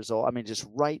 44 years old. I mean, just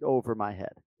right over my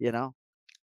head, Yeah.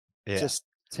 Just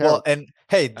terrible. Well, and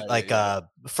hey,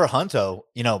 for Hunto,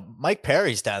 Mike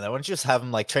Perry's down there. Why don't you just have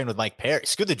him like train with Mike Perry?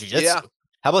 Screw the jiu-jitsu. Yeah.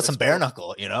 How about some bare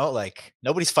knuckle? Like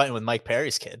nobody's fighting with Mike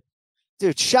Perry's kid.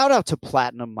 Dude, shout out to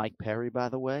Platinum Mike Perry, by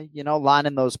the way,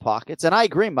 lining those pockets. And I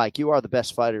agree, Mike, you are the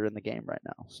best fighter in the game right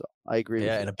now. So I agree with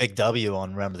you. And a big W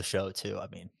on Remember the Show, too. I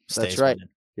mean, that's right. Winning.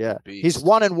 Yeah. He's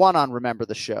 1-1 on Remember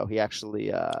the Show. He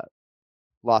actually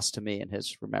lost to me in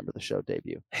his Remember the Show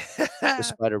debut,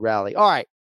 despite a rally. All right.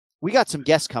 We got some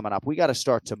guests coming up. We got to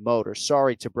start to motor.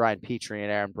 Sorry to Brian Petrie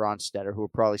and Aaron Bronsteter, who are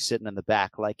probably sitting in the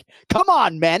back like, come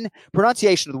on, men.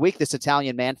 Pronunciation of the week. This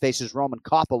Italian man faces Roman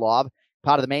Kopylov.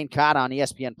 Part of the main card on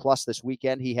ESPN Plus this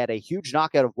weekend. He had a huge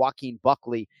knockout of Joaquin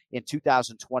Buckley in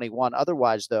 2021.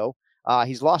 Otherwise, though,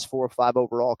 he's lost 4 or 5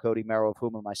 overall. Cody Merrow, of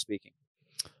whom am I speaking?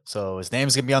 So his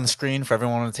name's going to be on the screen for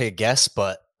everyone to take a guess,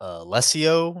 but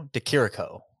Alessio Di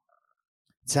Chirico.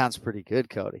 Sounds pretty good,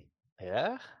 Cody.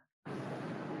 Yeah?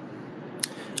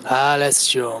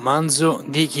 Alessio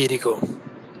Manzo Di Chirico.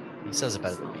 He says it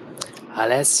better than me.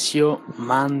 Alessio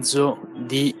Manzo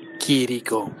Di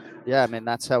Chirico. Yeah, I mean,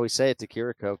 that's how we say it to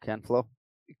Kiriko, Ken Flo.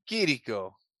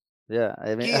 Kiriko. Yeah,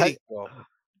 I mean,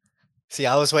 see,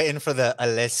 I was waiting for the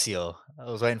Alessio. I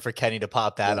was waiting for Kenny to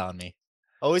pop that on me.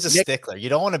 Always a stickler. You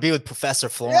don't want to be with Professor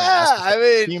Florian. Yeah, I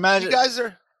mean, can you imagine? You guys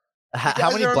are.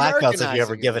 How many are black belts have you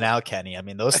ever Americanizing given it. out, Kenny? I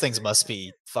mean, those things must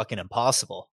be fucking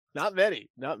impossible. Not many.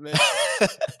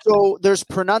 So there's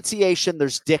pronunciation,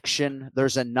 there's diction,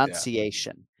 there's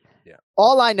enunciation. Yeah.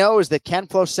 All I know is that Ken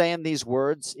Flo saying these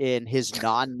words in his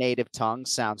non-native tongue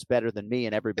sounds better than me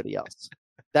and everybody else.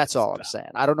 That's all I'm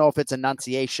saying. I don't know if it's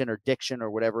enunciation or diction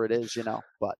or whatever it is,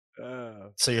 but.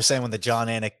 So you're saying when the John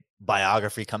Anik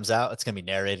biography comes out, it's going to be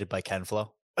narrated by Ken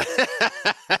Flo?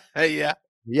 Yeah.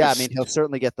 Yeah, I mean, he'll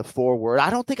certainly get the foreword.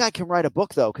 I don't think I can write a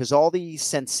book, though, because all the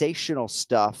sensational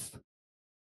stuff,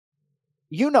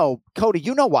 Cody,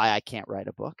 you know why I can't write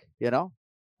a book, It's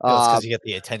because you get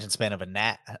the attention span of a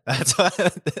gnat. That's why.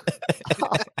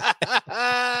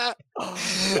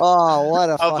 Oh, what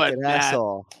a fucking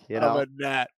asshole. I'm a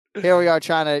gnat. Here we are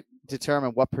trying to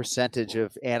determine what percentage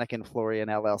of Anik and Florian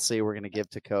LLC we're going to give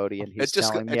to Cody, and he's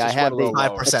telling me I have the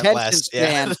 5% attention less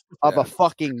span of a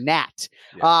fucking gnat.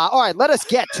 All right, let us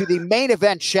get to the main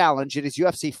event challenge. It is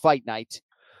UFC Fight Night.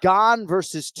 Gane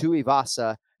versus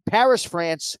Tuivasa, Paris,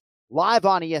 France, live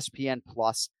on ESPN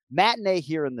Plus. Matinee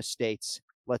here in the States.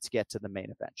 Let's get to the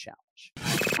main event challenge.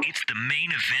 It's the main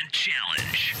event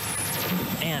challenge.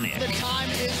 Anik. The time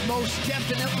is most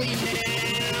definitely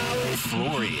now.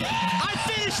 Florian. I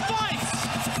finish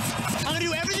fights. I'm going to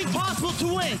do everything possible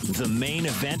to win. The main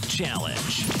event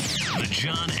challenge. The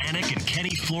John Anik and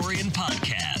Kenny Florian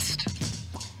podcast.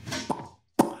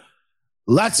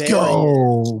 Let's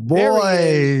go,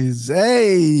 boys.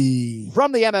 Hey.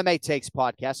 From the MMA Takes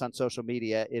podcast on social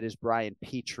media, it is Brian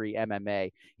Petrie,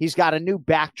 MMA. He's got a new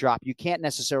backdrop. You can't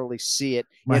necessarily see it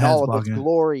in all of its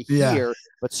glory here,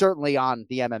 but certainly on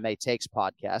the MMA Takes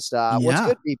podcast. What's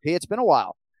good, BP? It's been a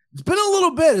while. It's been a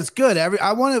little bit. It's good.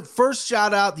 I want to first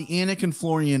shout out the Anik and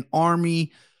Florian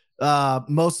Army.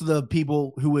 Most of the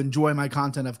people who enjoy my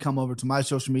content have come over to my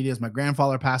social media as my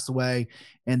grandfather passed away,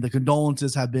 and the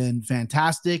condolences have been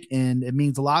fantastic, and it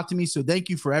means a lot to me. So thank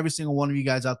you for every single one of you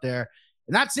guys out there.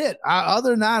 And that's it.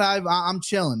 Other than that, I'm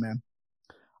chilling, man.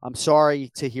 I'm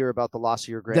sorry to hear about the loss of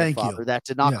your grandfather. Thank you. That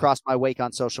did not cross my wake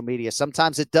on social media.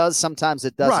 Sometimes it does, sometimes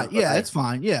it doesn't. Right. Yeah, it's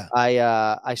fine. Yeah.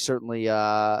 I certainly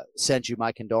send you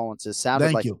my condolences.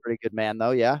 Sounded like a pretty good man,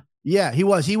 though. Yeah. Yeah, he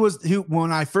was.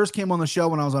 When I first came on the show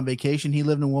when I was on vacation, he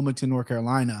lived in Wilmington, North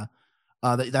Carolina.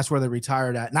 That's where they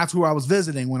retired at. And that's where I was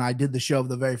visiting when I did the show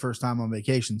the very first time on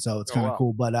vacation. So it's kind of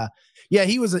cool. But yeah,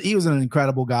 he was an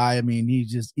incredible guy. I mean,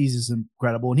 he's just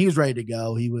incredible, and he was ready to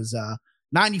go. He was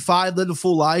 95, lived a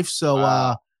full life.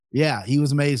 So yeah, he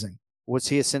was amazing. Was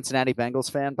he a Cincinnati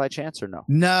Bengals fan by chance or no?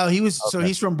 No, he was. Okay. So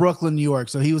he's from Brooklyn, New York.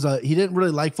 So he didn't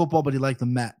really like football, but he liked the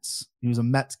Mets. He was a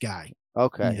Mets guy.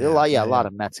 Okay. A lot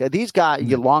of Mets. These guys,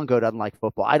 Longo doesn't like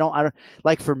football. I don't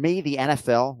like, for me, the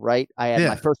NFL, right? I had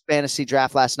my first fantasy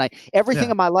draft last night. Everything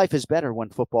in my life is better when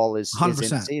football is in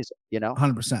season,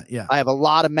 100%. Yeah. I have a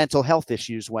lot of mental health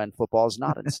issues when football is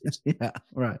not in season. Yeah.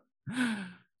 Right.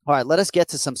 All right. Let us get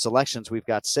to some selections. We've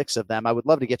got 6 of them. I would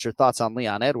love to get your thoughts on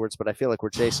Leon Edwards, but I feel like we're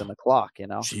chasing the clock,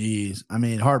 Jeez. I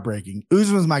mean, heartbreaking.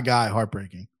 Usman's my guy.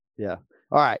 Heartbreaking. Yeah.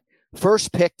 All right.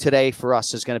 First pick today for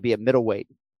us is going to be a middleweight.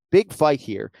 Big fight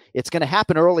here. It's going to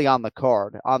happen early on the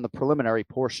card, on the preliminary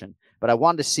portion, but I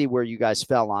wanted to see where you guys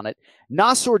fell on it.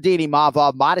 Nassourdine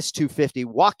Imavov, minus 250.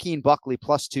 Joaquin Buckley,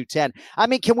 plus 210. I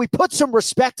mean, can we put some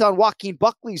respect on Joaquin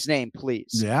Buckley's name,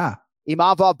 please? Yeah.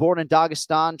 Imavov, born in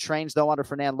Dagestan, trains, though, under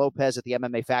Fernand Lopez at the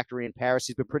MMA Factory in Paris.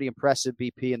 He's been pretty impressive,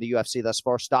 BP, in the UFC thus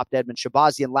far. Stopped Edmund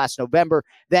Shabazian last November,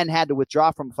 then had to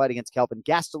withdraw from a fight against Kelvin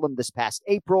Gastelum this past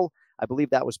April. I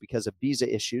believe that was because of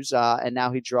visa issues, and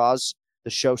now he draws the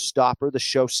showstopper, the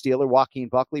show stealer, Joaquin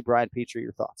Buckley. Brian Petrie,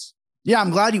 your thoughts? Yeah, I'm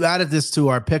glad you added this to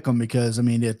our pick'em because, I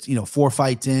mean, it's, 4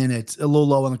 fights in. It's a little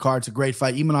low on the card. It's a great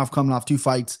fight. Imanov coming off 2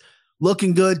 fights,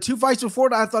 looking good. 2 fights before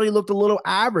that, I thought he looked a little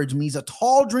average. I mean, he's a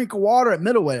tall drink of water at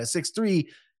middleweight at 6'3",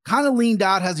 kind of leaned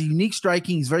out, has a unique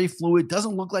striking. He's very fluid.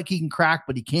 Doesn't look like he can crack,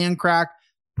 but he can crack.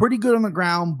 Pretty good on the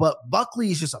ground, but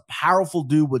Buckley is just a powerful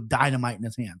dude with dynamite in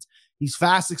his hands. He's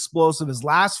fast, explosive. His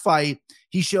last fight,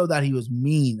 he showed that he was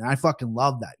mean. I fucking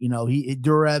love that.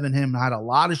 Durev and him had a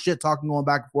lot of shit talking going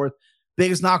back and forth.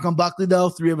 Biggest knock on Buckley, though,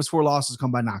 3 of his 4 losses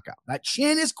come by knockout. That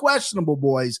chin is questionable,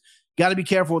 boys. Got to be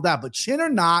careful with that. But chin or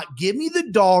not, give me the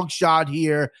dog shot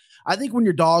here. I think when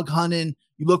you're dog hunting,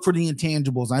 you look for the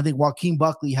intangibles. And I think Joaquin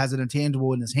Buckley has an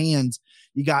intangible in his hands.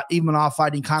 You got Imanov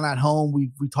fighting kind of at home.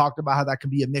 We talked about how that can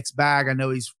be a mixed bag. I know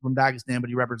he's from Dagestan, but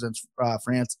he represents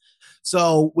France.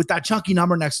 So with that chunky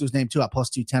number next to his name too, at plus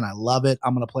 210, I love it.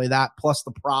 I'm going to play that plus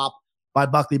the prop by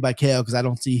Buckley by KO because I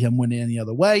don't see him winning any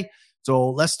other way.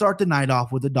 So let's start the night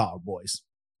off with the dog, boys.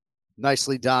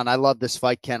 Nicely done. I love this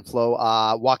fight, Ken Flo.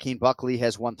 Joaquin Buckley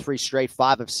has won 3 straight,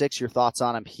 5 of 6. Your thoughts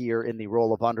on him here in the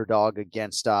role of underdog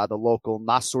against the local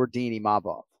Nassourdine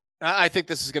Imavov? I think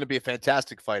this is going to be a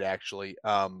fantastic fight, actually.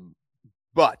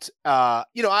 But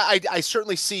I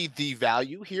certainly see the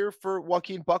value here for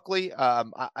Joaquin Buckley.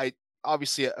 I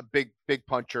obviously a big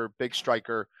puncher, big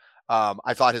striker.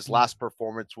 I thought his last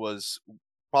performance was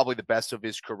probably the best of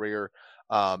his career.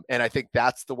 And I think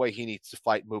that's the way he needs to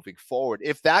fight moving forward.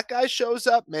 If that guy shows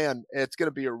up, man, it's going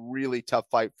to be a really tough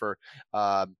fight for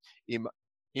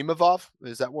Imavov.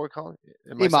 Is that what we're calling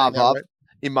it? Imavov. Right?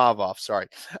 Imavov, sorry.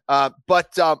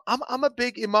 But I'm a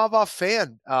big Imavov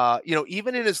fan.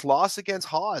 Even in his loss against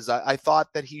Haas, I thought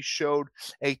that he showed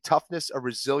a toughness, a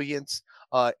resilience,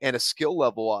 and a skill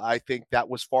level. I think that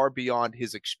was far beyond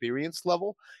his experience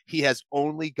level. He has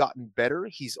only gotten better.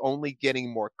 He's only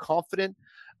getting more confident.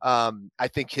 I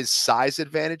think his size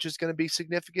advantage is going to be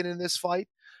significant in this fight.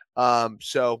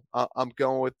 So I'm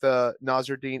going with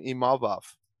Nassourdine Imavov.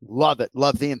 Love it.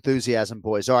 Love the enthusiasm,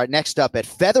 boys. All right, next up at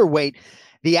featherweight,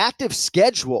 the active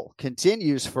schedule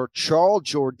continues for Charles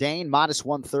Jourdain, minus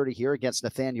 130 here against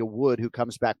Nathaniel Wood, who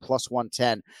comes back plus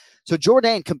 110. So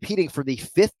Jourdain competing for the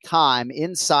 5th time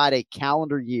inside a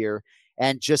calendar year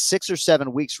and just 6 or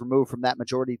 7 weeks removed from that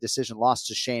majority decision loss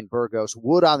to Shane Burgos.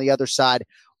 Wood, on the other side,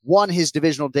 won his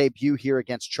divisional debut here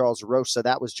against Charles Rosa.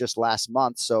 That was just last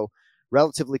month. So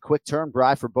relatively quick turn,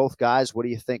 Bri, for both guys. What do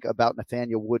you think about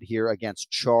Nathaniel Wood here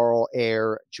against Charles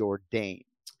Jourdain?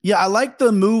 Yeah, I like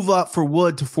the move up for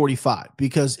Wood to 45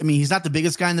 because, I mean, he's not the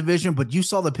biggest guy in the division, but you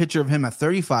saw the picture of him at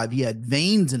 35. He had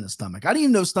veins in his stomach. I didn't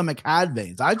even know stomach had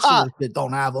veins. I just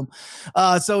don't have them.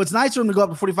 So it's nice for him to go up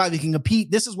to 45. He can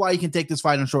compete. This is why he can take this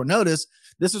fight on short notice.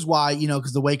 This is why,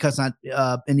 because the weight cut's not,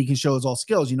 and he can show his all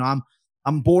skills.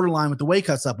 I'm borderline with the weight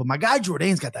cuts up, but my guy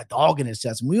Jourdain's got that dog in his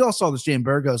chest. And we all saw the Shane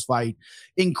Burgos fight.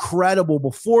 Incredible.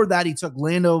 Before that, he took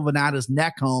Lando Venata's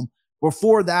neck home.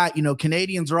 Before that,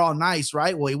 Canadians are all nice,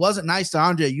 right? Well, he wasn't nice to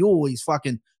Andre Ewell. He's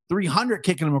fucking 300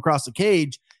 kicking him across the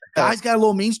cage. Guy's got a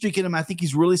little mean streak in him. I think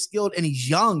he's really skilled, and he's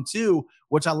young too,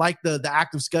 which I like the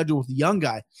active schedule with the young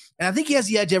guy. And I think he has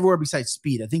the edge everywhere besides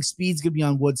speed. I think speed's going to be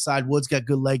on Wood's side. Wood's got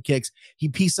good leg kicks. He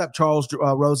pieced up Charles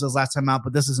Rosa's last time out,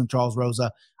 but this isn't Charles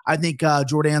Rosa. I think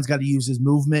Jourdain's got to use his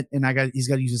movement, and he's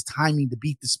got to use his timing to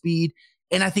beat the speed.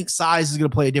 And I think size is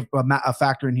going to play a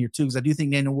factor in here too, because I do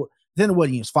think Then what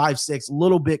he is 5'6", a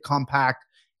little bit compact,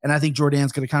 and I think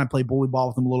Jourdain's going to kind of play bully ball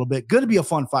with him a little bit. Going to be a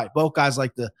fun fight. Both guys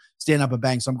like to stand up and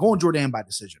bang, so I'm going Jourdain by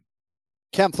decision.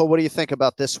 Kempfel, what do you think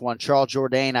about this one? Charles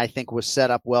Jourdain, I think, was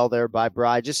set up well there by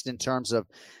Bri, just in terms of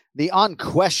the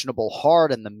unquestionable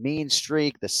heart and the mean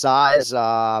streak, the size.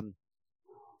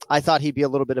 I thought he'd be a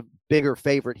little bit of bigger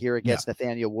favorite here against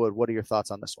Nathaniel Wood. What are your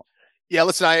thoughts on this one? Yeah,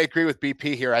 listen, I agree with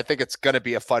BP here. I think it's going to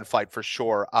be a fun fight for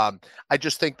sure. I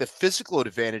just think the physical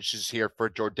advantages here for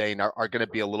Jourdain are going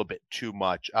to be a little bit too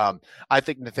much. I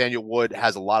think Nathaniel Wood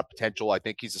has a lot of potential. I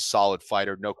think he's a solid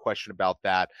fighter, no question about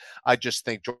that. I just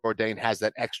think Jourdain has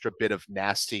that extra bit of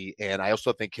nasty, and I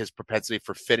also think his propensity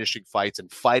for finishing fights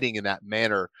and fighting in that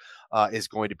manner is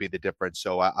going to be the difference.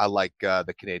 So I like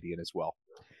the Canadian as well.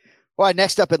 All right,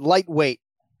 next up at lightweight,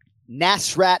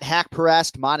 Nasrat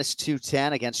Haqparast minus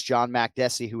 210 against John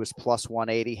Makdessi, who is plus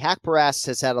 180. Haqparast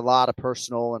has had a lot of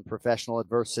personal and professional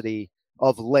adversity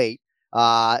of late.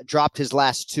 Dropped his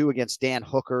last 2 against Dan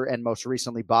Hooker and most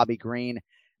recently Bobby Green.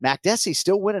 Makdessi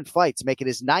still winning fights, making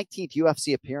his 19th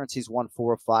UFC appearance. He's won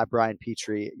 4 of 5. Brian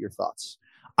Petrie, your thoughts?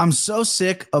 I'm so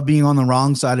sick of being on the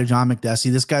wrong side of John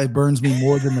Makdessi. This guy burns me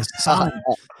more than the sun.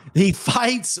 He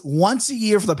fights once a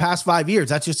year for the past 5 years.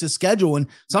 That's just his schedule. And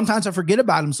sometimes I forget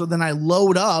about him. So then I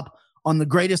load up on the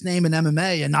greatest name in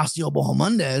MMA, Ignacio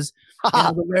Bohemundez.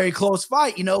 And a very close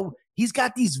fight. He's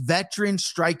got these veteran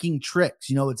striking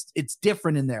tricks. It's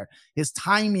different in there. His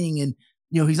timing and,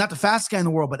 he's not the fastest guy in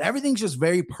the world, but everything's just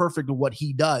very perfect with what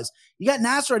he does. You got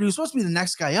Nasrat, who's supposed to be the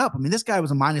next guy up. I mean, this guy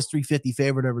was a minus 350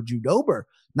 favorite over Drew Dober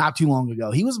not too long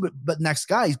ago. He was, but next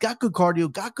guy, he's got good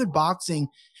cardio, got good boxing.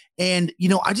 And,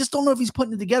 I just don't know if he's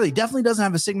putting it together. He definitely doesn't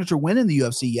have a signature win in the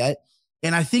UFC yet.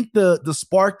 And I think the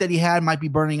spark that he had might be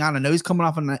burning out. I know he's coming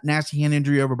off a nasty hand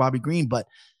injury over Bobby Green, but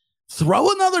throw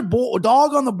another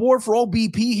dog on the board for old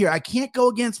BP here. I can't go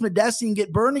against Makdessi and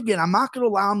get burned again. I'm not going to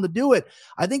allow him to do it.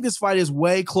 I think this fight is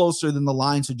way closer than the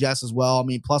line suggests as well. I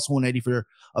mean, plus 180 for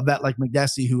a vet like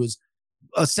Makdessi, who is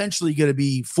essentially going to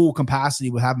be full capacity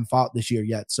with having fought this year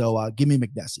yet. So give me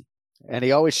Makdessi. And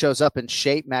he always shows up in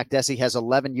shape. Makdessi has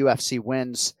 11 UFC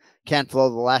wins, Ken Flo,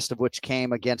 the last of which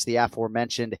came against the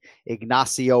aforementioned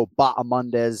Ignacio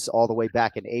Bahamondes all the way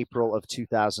back in April of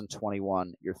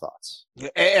 2021. Your thoughts?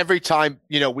 Every time,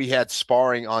 we had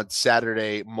sparring on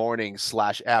Saturday mornings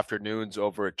 / afternoons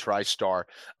over at TriStar,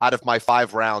 out of my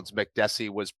 5 rounds, McDessie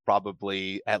was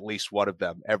probably at least one of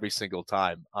them every single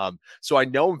time. So I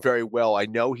know him very well. I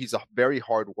know he's a very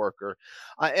hard worker.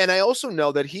 And I also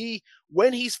know that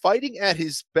when he's fighting at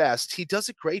his best, he does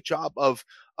a great job of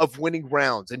winning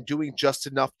rounds and doing just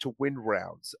enough to win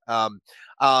rounds.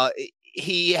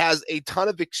 He has a ton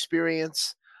of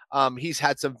experience. He's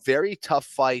had some very tough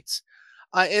fights.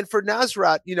 And for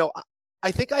Nasrat,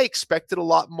 I think I expected a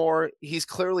lot more. He's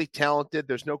clearly talented.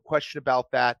 There's no question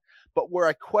about that. But where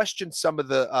I question some of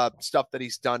the stuff that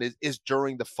he's done is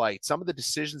during the fight. Some of the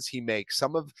decisions he makes,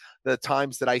 some of the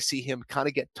times that I see him kind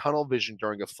of get tunnel vision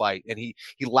during a fight, and he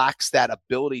lacks that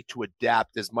ability to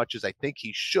adapt as much as I think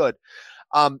he should.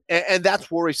 And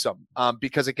that's worrisome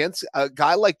because against a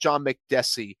guy like John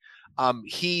McDessie,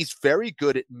 he's very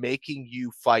good at making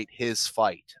you fight his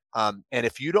fight. And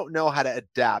if you don't know how to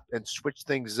adapt and switch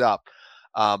things up,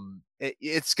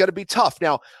 it's going to be tough.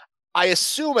 Now, I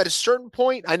assume at a certain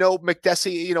point, I know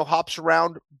McDessie, hops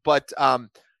around, but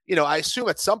I assume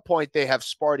at some point they have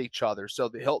sparred each other, so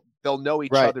they'll know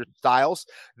each other's styles.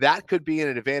 That could be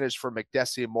an advantage for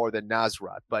McDessie more than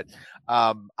Nasrat. But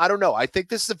I don't know. I think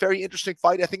this is a very interesting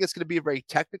fight. I think it's going to be a very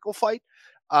technical fight.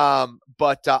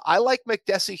 But I like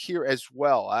McDessie here as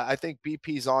well. I think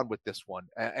BP's on with this one.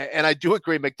 And I do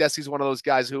agree, McDessie's one of those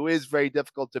guys who is very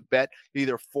difficult to bet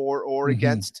either for or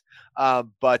against.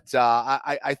 But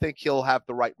I think he'll have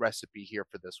the right recipe here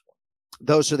for this one.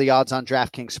 Those are the odds on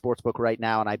DraftKings Sportsbook right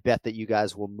now, and I bet that you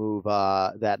guys will move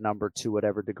that number to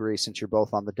whatever degree since you're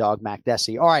both on the dog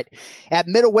McDessie. All right, at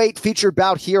middleweight, featured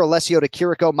bout here, Alessio De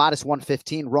Chirico,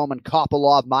 -115, Roman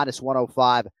Kopylov,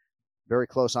 -105. Very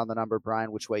close on the number.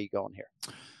 Brian, which way you going here?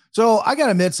 So I got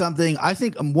to admit something. I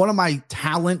think one of my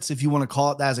talents, if you want to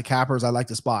call it that as a capper, is I like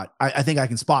to spot. I think I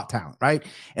can spot talent, right?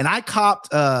 And I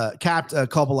capped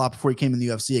Kopylov before he came in the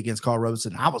UFC against Carl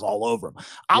Roberson. I was all over him.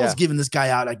 I was giving this guy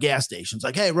out at gas stations.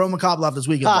 Like, hey, Roman Kopylov this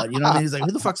weekend, bud. You know what I mean? He's like,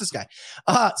 who the fuck's this guy?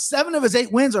 7 of his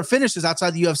 8 wins are finishes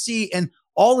outside the UFC, and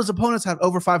all his opponents have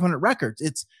over 500 records.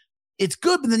 It's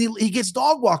good, but then he gets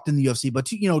dog walked in the UFC. But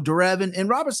Durev and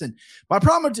Robertson. My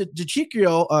problem with De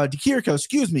Chirico,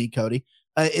 excuse me, Cody,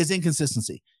 is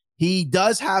inconsistency. He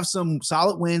does have some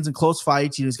solid wins and close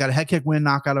fights. He's got a head kick win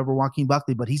knockout over Joaquin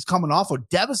Buckley, but he's coming off a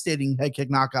devastating head kick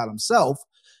knockout himself.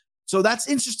 So that's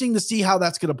interesting to see how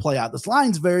that's going to play out. This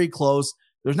line's very close.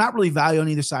 There's not really value on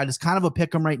either side. It's kind of a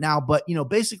pick 'em right now, but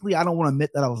basically I don't want to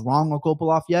admit that I was wrong on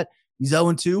Kopylov yet. He's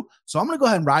 0-2. So I'm going to go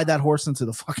ahead and ride that horse into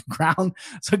the fucking ground.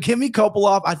 So give me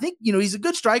Kopylov. I think, he's a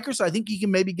good striker, so I think he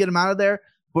can maybe get him out of there.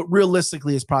 But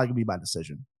realistically, it's probably going to be by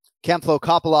decision. Kemflo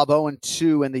Kopylov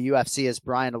 0-2 in the UFC, as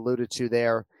Brian alluded to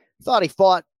there. Thought he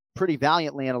fought pretty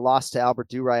valiantly in a loss to Albert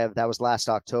Duraev. That was last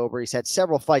October. He's had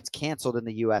several fights canceled in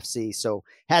the UFC, so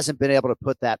hasn't been able to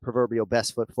put that proverbial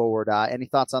best foot forward. Any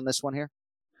thoughts on this one here?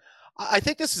 I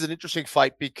think this is an interesting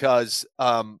fight because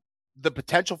the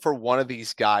potential for one of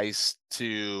these guys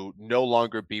to no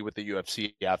longer be with the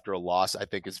UFC after a loss, I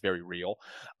think, is very real.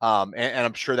 And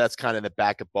I'm sure that's kind of in the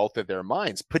back of both of their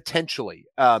minds, potentially.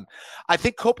 I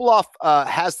think Kopylov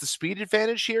has the speed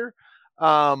advantage here.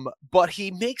 But he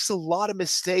makes a lot of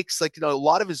mistakes. Like, a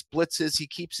lot of his blitzes, he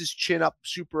keeps his chin up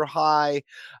super high,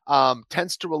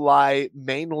 tends to rely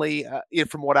mainly,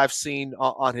 from what I've seen,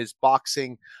 on his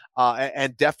boxing.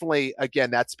 And definitely,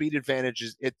 again, that speed advantage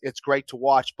it's great to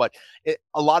watch, but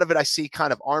a lot of it I see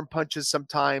kind of arm punches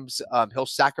sometimes. He'll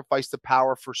sacrifice the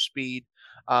power for speed,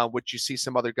 which you see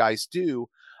some other guys do.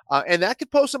 And that could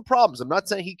pose some problems. I'm not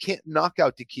saying he can't knock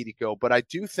out De Chirico, but I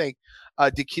do think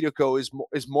De Chirico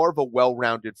is more of a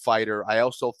well-rounded fighter. I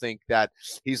also think that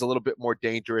he's a little bit more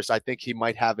dangerous. I think he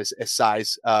might have a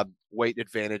size weight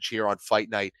advantage here on fight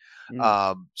night.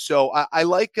 So I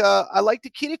like De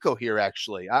Chirico here,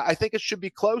 actually. I think it should be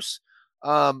close.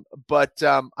 But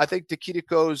I think De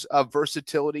Chirico's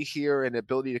versatility here and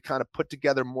ability to kind of put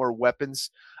together more weapons,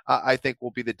 I think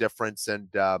will be the difference. And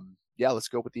let's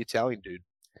go with the Italian dude.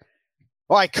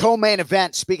 All right, co-main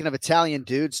event. Speaking of Italian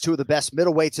dudes, 2 of the best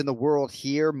middleweights in the world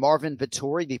here. Marvin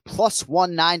Vettori, the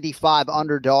 +195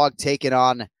 underdog, taking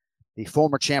on the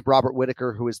former champ Robert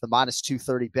Whittaker, who is the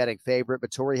 -230 betting favorite.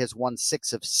 Vettori has won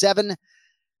 6 of 7.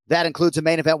 That includes a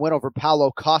main event win over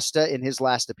Paulo Costa in his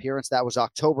last appearance. That was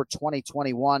October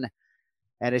 2021.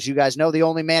 And as you guys know, the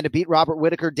only man to beat Robert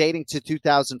Whittaker dating to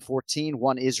 2014,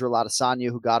 one Israel Adesanya,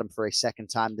 who got him for a second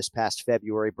time this past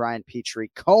February. Brian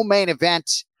Petrie, co-main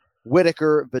event.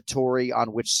 Whittaker, Vettori,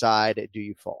 on which side do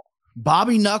you fall?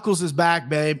 Bobby Knuckles is back,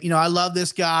 babe. You know, I love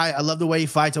this guy. I love the way he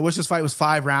fights. I wish this fight was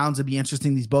 5 rounds. It'd be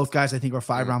interesting. These both guys, I think, are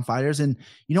 5-round fighters. And,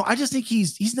 you know, I just think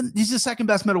he's the second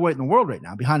best middleweight in the world right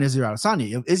now behind Izzy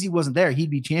Adesanya. If Izzy wasn't there, he'd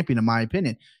be champion, in my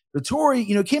opinion. Vettori,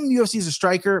 you know, came in the UFC as a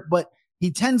striker, but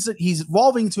he's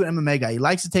evolving to an MMA guy. He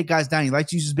likes to take guys down. He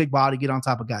likes to use his big body, get on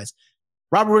top of guys.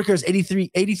 Robert Whittaker is 83%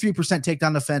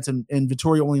 takedown defense, and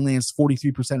Vettori only lands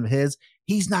 43% of his.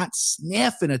 He's not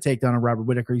sniffing a takedown on Robert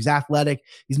Whittaker. He's athletic.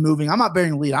 He's moving. I'm not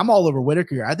bearing the lead. I'm all over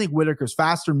Whittaker here. I think Whittaker's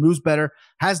faster, moves better,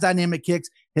 has dynamic kicks.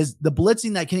 The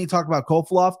blitzing that Kenny talked about,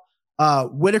 Kovalev,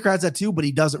 Whittaker has that too, but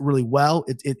he does it really well.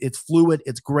 It's fluid.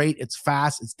 It's great. It's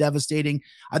fast. It's devastating.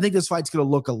 I think this fight's going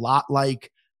to look a lot like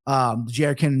the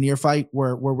Jared Cannonier fight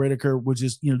where Whittaker was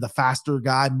just, you know, the faster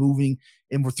guy moving.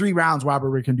 And for 3 rounds, Robert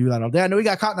Whittaker can do that all day. I know he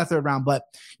got caught in that 3rd round, but,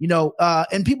 you know,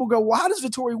 and people go, well, how does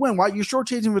Vettori win? Why you're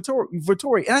shortchanging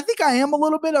Vettori? And I think I am a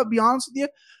little bit, I'll be honest with you.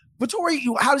 Vettori,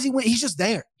 how does he win? He's just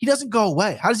there. He doesn't go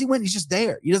away. How does he win? He's just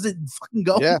there. He doesn't fucking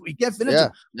go. Yeah. He can't finish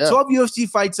him. 12 UFC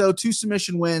fights, though, 2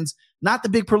 submission wins. Not the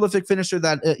big prolific finisher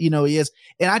that, you know, he is.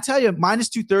 And I tell you, minus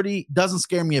 230 doesn't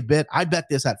scare me a bit. I bet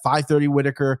this at 530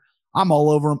 Whittaker. I'm all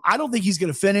over him. I don't think he's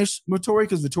going to finish Vettori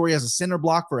because Vettori has a center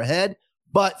block for a head,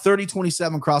 but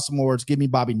 30-27 cross some awards. Give me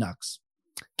Bobby Nux.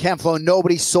 Camflo,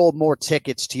 nobody sold more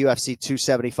tickets to UFC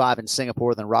 275 in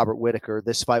Singapore than Robert Whittaker.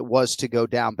 This fight was to go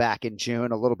down back in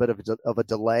June, a little bit of a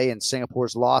delay, and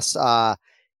Singapore's loss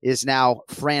is now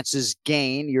France's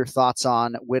gain. Your thoughts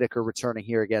on Whittaker returning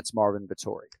here against Marvin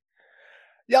Vettori?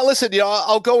 Yeah, listen, you know,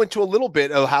 I'll go into a little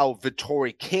bit of how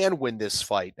Vettori can win this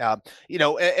fight. You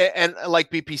know, and like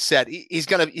BP said, he's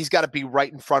got to be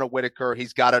right in front of Whittaker.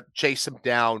 He's got to chase him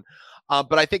down.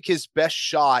 But I think his best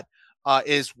shot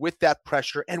is with that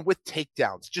pressure and with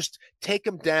takedowns. Just take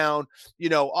him down, you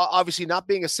know, obviously not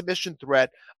being a submission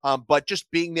threat, but just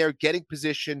being there, getting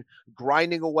position,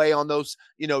 grinding away on those,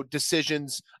 you know,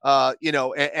 decisions, you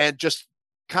know, and just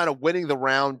kind of winning the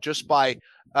round just by,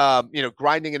 you know,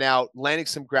 grinding it out, landing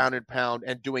some ground and pound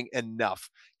and doing enough.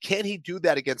 Can he do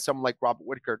that against someone like Robert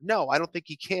Whittaker? No, I don't think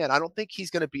he can. I don't think he's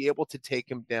going to be able to take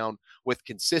him down with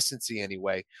consistency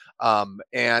anyway. And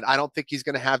I don't think he's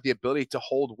going to have the ability to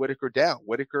hold Whittaker down.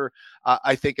 Whittaker,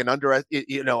 I think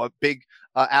a big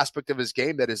aspect of his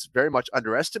game that is very much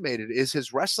underestimated is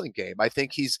his wrestling game. I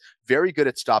think he's very good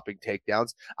at stopping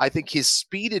takedowns. I think his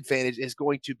speed advantage is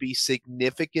going to be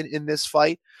significant in this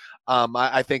fight.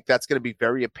 I think that's going to be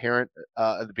very apparent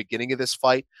at the beginning of this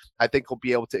fight. I think he'll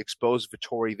be able to expose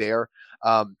Vettori there.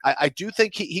 I do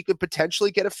think he could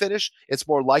potentially get a finish. It's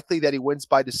more likely that he wins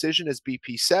by decision, as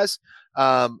BP says.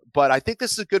 But I think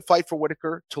this is a good fight for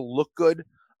Whittaker to look good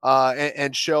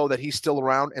and show that he's still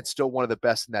around and still one of the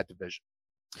best in that division.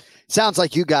 Sounds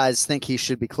like you guys think he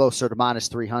should be closer to minus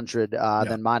 300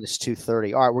 than minus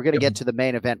 230. All right, we're going to get to the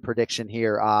main event prediction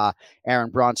here. Aaron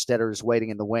Bronsteter is waiting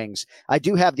in the wings. I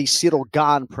do have the Cyril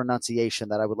Gane pronunciation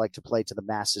that I would like to play to the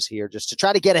masses here just to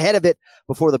try to get ahead of it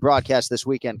before the broadcast this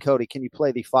weekend. Cody, can you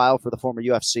play the file for the former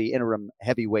UFC interim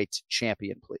heavyweight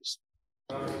champion, please?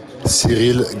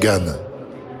 Cyril Gane.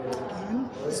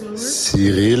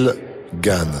 Cyril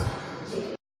Gane.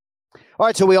 All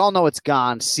right, so we all know it's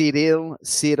gone.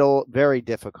 Cyril, very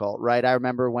difficult, right? I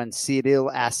remember when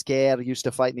Cyril Asker used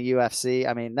to fight in the UFC.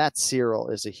 I mean, that Cyril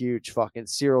is a huge fucking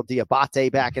Cyril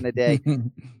Diabate back in the day.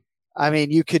 I mean,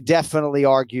 you could definitely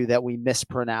argue that we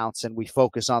mispronounce and we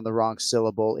focus on the wrong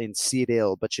syllable in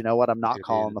Cyril, but you know what? I'm not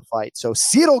calling the fight. So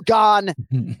Cyril Gane,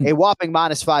 a whopping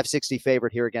minus 560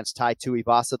 favorite here against Tai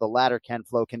Tuivasa. The latter, Ken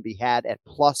Flo, can be had at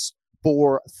plus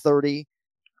 430.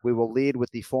 We will lead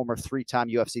with the former 3-time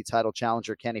UFC title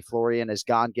challenger, Kenny Florian, as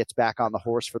Gane gets back on the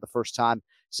horse for the first time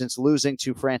since losing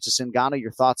to Francis Ngannou.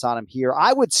 Your thoughts on him here?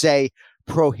 I would say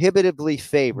prohibitively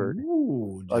favored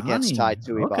against Tai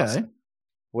Tuivasa. Okay.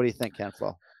 What do you think, Ken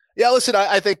Flo? Yeah, listen,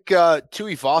 I think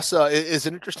Tuivasa is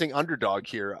an interesting underdog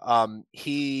here.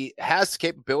 He has the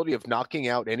capability of knocking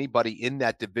out anybody in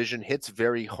that division, hits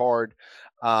very hard.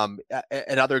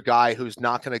 Another guy who's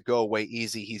not going to go away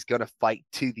easy. He's going to fight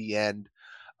to the end.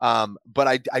 But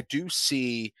I do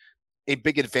see a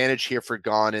big advantage here for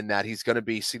Gane in that he's going to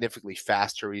be significantly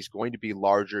faster. He's going to be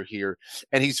larger here,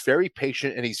 and he's very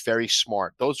patient and he's very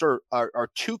smart. Those are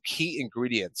 2 key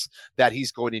ingredients that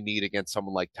he's going to need against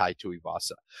someone like Tai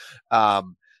Tuivasa.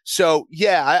 So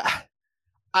yeah,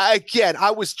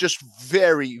 I was just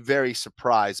very, very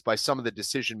surprised by some of the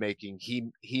decision making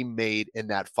he made in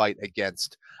that fight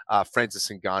against Francis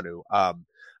Ngannou.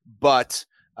 But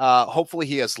hopefully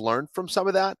he has learned from some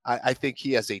of that. I think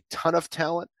he has a ton of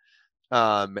talent.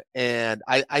 And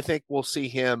I think we'll see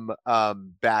him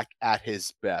back at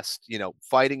his best,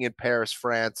 fighting in Paris,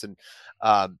 France, and,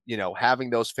 having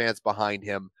those fans behind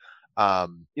him.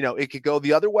 It could go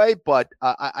the other way, but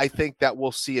I think that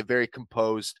we'll see a very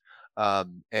composed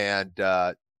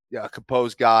a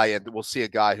composed guy, and we'll see a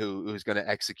guy who's going to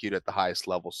execute at the highest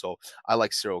level. So I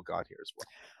like Cyril Gahn here as well.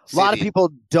 A lot of people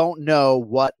don't know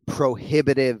what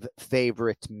prohibitive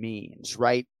favorite means,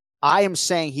 right? I am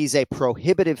saying he's a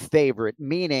prohibitive favorite,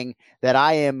 meaning that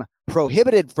I am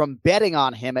prohibited from betting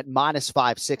on him at minus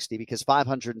 560 because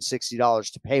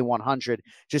 $560 to pay 100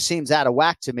 just seems out of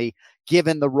whack to me,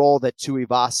 given the role that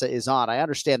Tuivasa is on. I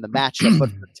understand the matchup, but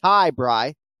for Ty,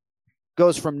 Bry,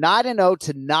 goes from 9-0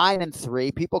 to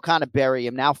 9-3. People kind of bury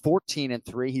him now,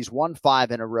 14-3. He's won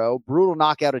 5 in a row. Brutal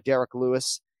knockout of Derek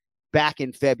Lewis back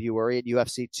in February at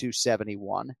UFC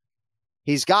 271.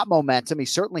 He's got momentum. He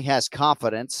certainly has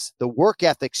confidence. The work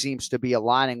ethic seems to be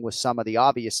aligning with some of the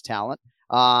obvious talent.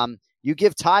 You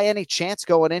give Ty any chance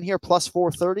going in here plus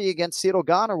 430 against Cyril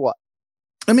Gahn or what?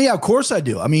 I mean, yeah, of course I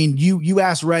do. I mean, you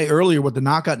asked Ray earlier what the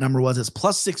knockout number was. It's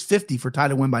plus 650 for Ty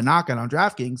to win by knockout on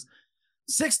DraftKings.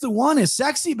 6-1 is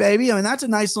sexy, baby. I mean, that's a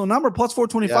nice little number. Plus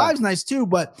 425 is nice too.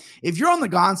 But if you're on the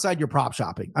Gahn side, you're prop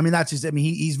shopping. I mean,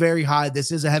 he's very high.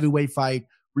 This is a heavyweight fight,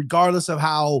 regardless of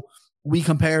how we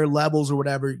compare levels or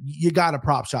whatever. You got a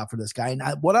prop shop for this guy. And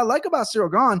what I like about Cyril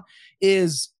Gahn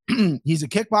is he's a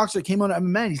kickboxer that came out of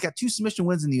MMA. He's got 2 submission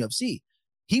wins in the UFC.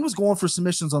 He was going for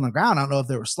submissions on the ground. I don't know if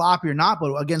they were sloppy or not,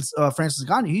 but against Francis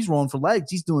Ngannou, he's rolling for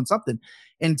legs. He's doing something.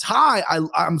 And Ty,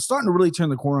 I'm starting to really turn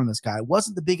the corner on this guy. I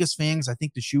wasn't the biggest fan because I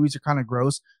think the shoeies are kind of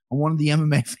gross. I'm one of the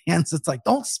MMA fans. It's like,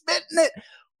 don't spit in it.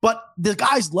 But the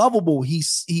guy's lovable. He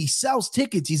sells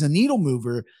tickets. He's a needle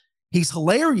mover. He's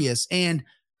hilarious. And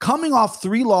coming off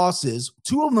 3 losses,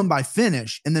 2 of them by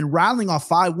finish, and then rattling off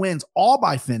 5 wins, all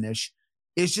by finish,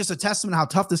 is just a testament to how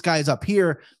tough this guy is up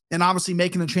here. And obviously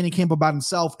making the training camp about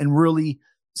himself and really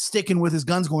sticking with his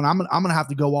guns going, I'm going to have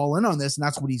to go all in on this. And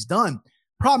that's what he's done.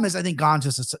 Problem is, I think Gahn's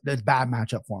just a bad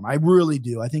matchup for him. I really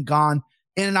do. I think Gahn,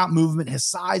 in and out movement, his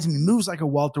size, he moves like a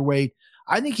welterweight.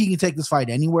 I think he can take this fight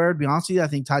anywhere, to be honest with you. I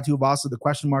think Tai Tuivasa, the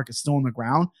question mark is still on the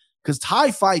ground because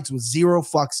Ty fights with 0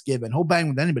 fucks given. He'll bang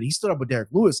with anybody. He stood up with Derek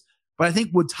Lewis. But I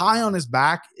think with Ty on his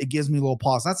back, it gives me a little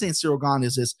pause. Not saying Cyril Gahn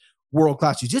is this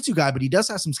world-class jiu-jitsu guy, but he does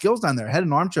have some skills down there. Head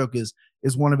and arm choke is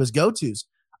one of his go-tos.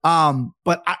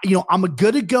 But I'm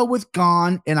good to go with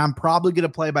Gahn, and I'm probably going to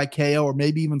play by KO or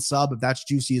maybe even sub if that's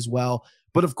juicy as well.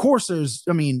 But of course,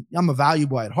 I'm a value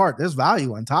boy at heart. There's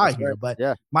value on Ty here, but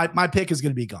my pick is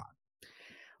going to be Gahn.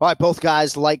 All right, both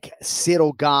guys like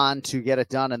Cyril Gahn to get it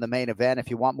done in the main event. If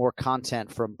you want more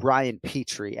content from Brian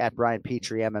Petrie at Brian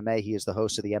Petrie MMA, he is the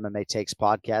host of the MMA Takes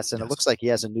podcast, and it looks like he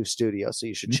has a new studio, so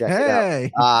you should check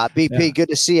it out. BP, good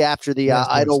to see you after the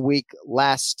idle week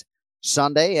last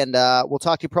Sunday, and we'll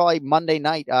talk to you probably Monday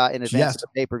night in advance of the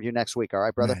pay-per-view next week. All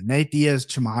right, brother? Man, Nate Diaz,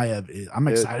 Chimaev. I'm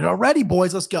excited already,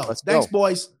 boys. Let's go. Thanks,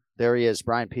 boys. There he is,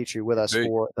 Brian Petrie, with us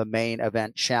for the main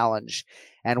event challenge.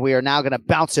 And we are now going to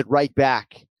bounce it right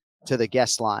back to the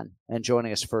guest line, and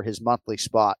joining us for his monthly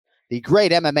spot, the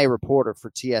great MMA reporter for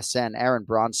TSN, Aaron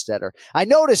Bronsteter. I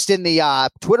noticed in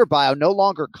the Twitter bio, no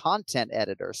longer content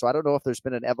editor. So I don't know if there's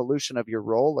been an evolution of your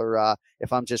role or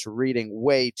if I'm just reading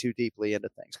way too deeply into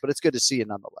things, but it's good to see you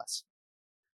nonetheless.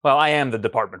 Well, I am the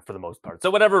department for the most part. So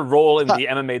whatever role in the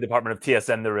MMA department of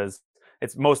TSN there is,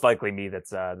 it's most likely me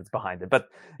that's behind it. But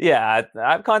yeah,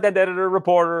 I'm content editor,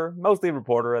 reporter, mostly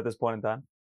reporter at this point in time.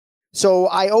 So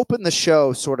I opened the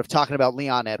show sort of talking about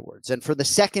Leon Edwards. And for the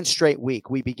second straight week,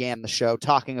 we began the show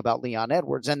talking about Leon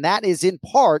Edwards. And that is in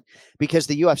part because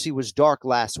the UFC was dark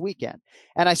last weekend.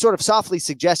 And I sort of softly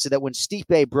suggested that when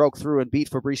Stipe broke through and beat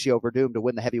Fabricio Verdum to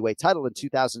win the heavyweight title in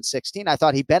 2016, I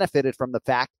thought he benefited from the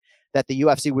fact that the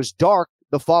UFC was dark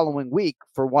the following week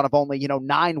for one of only,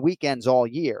 9 weekends all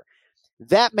year.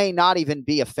 That may not even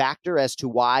be a factor as to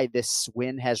why this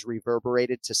win has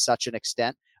reverberated to such an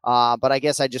extent. But I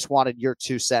guess I just wanted your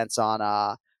 2 cents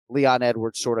on Leon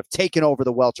Edwards sort of taking over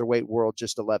the welterweight world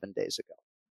just 11 days ago.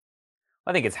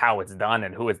 I think it's how it's done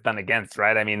and who it's done against,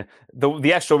 right? I mean,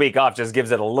 the extra week off just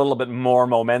gives it a little bit more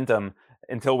momentum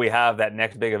until we have that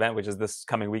next big event, which is this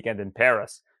coming weekend in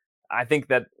Paris. I think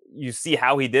that you see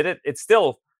how he did it. It's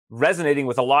still resonating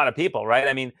with a lot of people, right?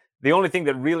 I mean, the only thing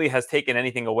that really has taken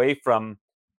anything away from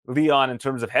Leon in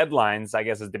terms of headlines, I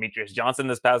guess, is Demetrius Johnson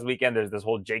this past weekend. There's this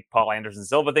whole Jake Paul Anderson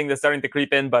Silva thing that's starting to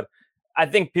creep in, but I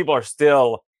think people are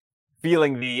still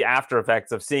feeling the after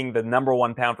effects of seeing the number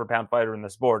 1 pound for pound fighter in the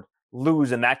sport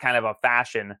lose in that kind of a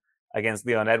fashion against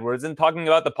Leon Edwards and talking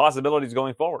about the possibilities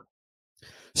going forward.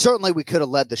 Certainly, we could have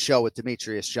led the show with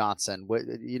Demetrius Johnson.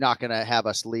 You're not going to have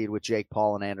us lead with Jake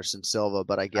Paul and Anderson Silva,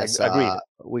 but I guess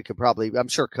we could probably. I'm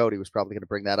sure Cody was probably going to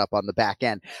bring that up on the back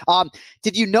end.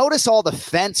 Did you notice all the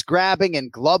fence grabbing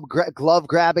and glove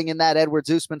grabbing in that Edwards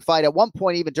Usman fight? At one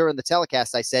point, even during the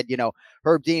telecast, I said,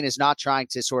 Herb Dean is not trying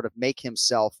to sort of make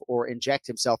himself or inject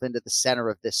himself into the center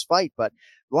of this fight, but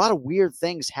a lot of weird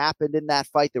things happened in that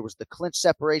fight. There was the clinch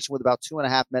separation with about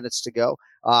 2.5 minutes to go.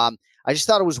 I just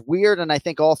thought it was weird, and I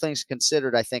think all things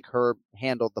considered, I think Herb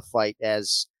handled the fight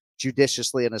as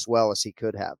judiciously and as well as he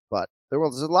could have. But there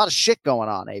was a lot of shit going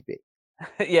on, AB.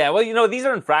 Yeah, well, these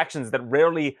are infractions that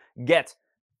rarely get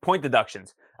point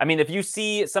deductions. I mean, if you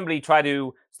see somebody try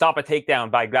to stop a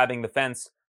takedown by grabbing the fence,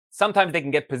 sometimes they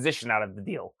can get position out of the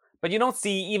deal. But you don't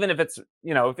see, even if it's,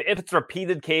 if it's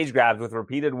repeated cage grabs with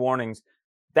repeated warnings,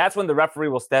 that's when the referee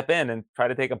will step in and try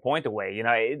to take a point away.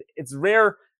 It's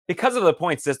rare. Because of the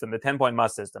point system, the 10-point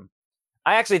must system,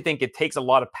 I actually think it takes a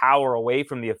lot of power away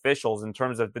from the officials in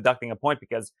terms of deducting a point,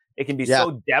 because it can be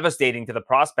so devastating to the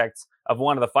prospects of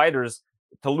one of the fighters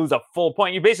to lose a full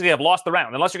point. You basically have lost the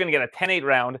round. Unless you're going to get a 10-8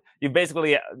 round, you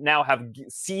basically now have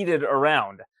ceded a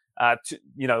round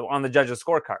on the judges'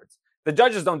 scorecards. The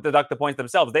judges don't deduct the points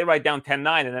themselves. They write down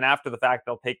 10-9, and then after the fact,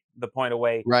 they'll take the point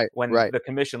away when the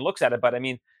commission looks at it. But I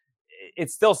mean,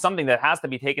 it's still something that has to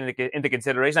be taken into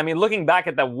consideration. I mean, looking back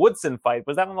at the Woodson fight,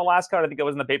 was that on the last card? I think it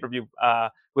was in the pay-per-view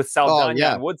with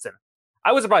Saldana and Woodson.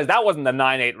 I was surprised that wasn't the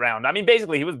 9-8 round. I mean,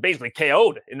 he was basically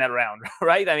KO'd in that round,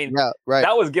 right? I mean,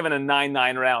 that was given a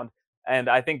 9-9 round. And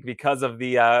I think because of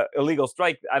the illegal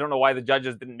strike, I don't know why the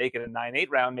judges didn't make it a 9-8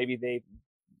 round. Maybe they,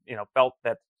 felt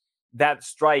that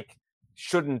strike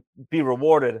shouldn't be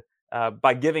rewarded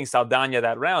by giving Saldana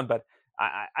that round. But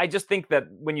I just think that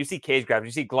when you see cage grabs,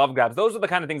 you see glove grabs, those are the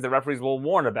kind of things that referees will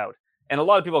warn about. And a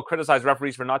lot of people criticize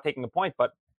referees for not taking a point,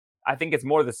 but I think it's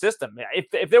more the system.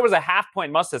 If there was a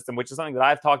half-point must system, which is something that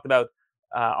I've talked about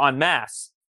en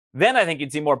masse, then I think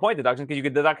you'd see more point deduction, because you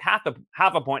could deduct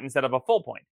half a point instead of a full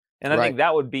point. And I think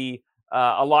that would be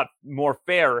a lot more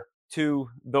fair to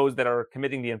those that are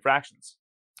committing the infractions.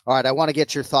 All right, I want to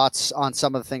get your thoughts on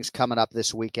some of the things coming up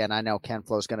this weekend. I know Ken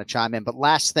Flo is going to chime in, but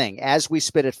last thing, as we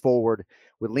spit it forward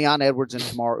with Leon Edwards and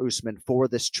Kamaru Usman for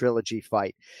this trilogy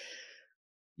fight,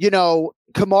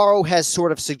 Kamaru has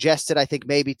sort of suggested, I think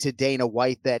maybe to Dana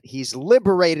White, that he's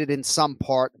liberated in some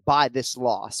part by this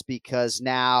loss, because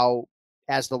now,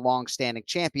 as the long-standing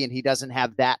champion, he doesn't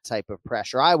have that type of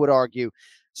pressure. I would argue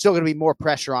still going to be more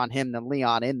pressure on him than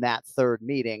Leon in that third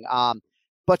meeting.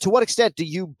 But to what extent do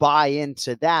you buy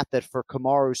into that for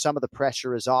Kamaru, some of the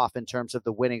pressure is off in terms of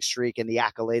the winning streak and the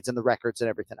accolades and the records and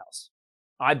everything else?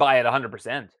 I buy it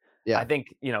 100%. Yeah. I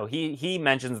think, he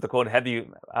mentions the quote, heavy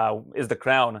is the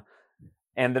crown.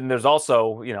 And then there's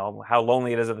also, how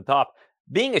lonely it is at the top.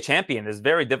 Being a champion is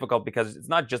very difficult, because it's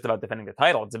not just about defending the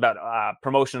title. It's about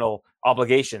promotional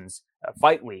obligations,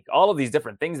 fight week, all of these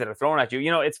different things that are thrown at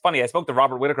you. It's funny. I spoke to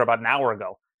Robert Whitaker about an hour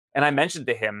ago, and I mentioned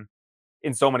to him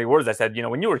in so many words, I said,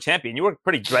 when you were champion, you were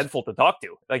pretty dreadful to talk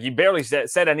to. Like, you barely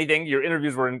said anything. Your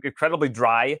interviews were incredibly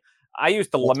dry. I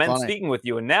used to lament speaking with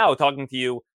you, and now talking to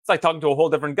you, it's like talking to a whole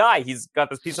different guy. He's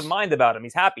got this peace of mind about him.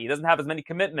 He's happy. He doesn't have as many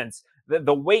commitments.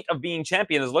 The weight of being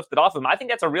champion is lifted off him. I think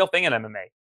that's a real thing in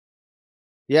MMA.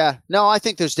 Yeah, no, I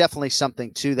think there's definitely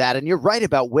something to that. And you're right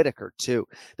about Whitaker, too.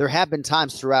 There have been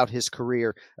times throughout his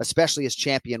career, especially as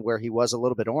champion, where he was a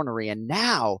little bit ornery. And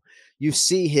now you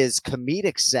see his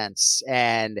comedic sense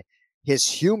and his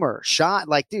humor shot.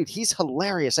 Like, dude, he's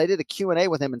hilarious. I did a Q&A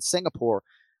with him in Singapore,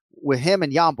 with him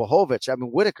and Jan Blachowicz. I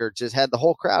mean, Whitaker just had the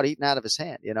whole crowd eating out of his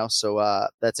hand, so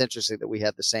that's interesting that we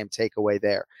had the same takeaway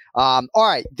there. All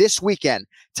right, this weekend,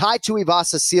 Tai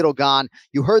Tuivasa, Ciryl Gane.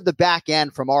 You heard the back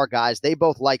end from our guys. They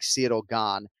both like Ciryl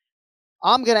Gane.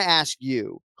 I'm going to ask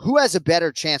you, who has a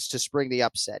better chance to spring the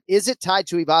upset? Is it Tai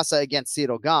Tuivasa against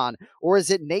Ciryl Gane, or is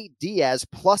it Nate Diaz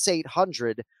plus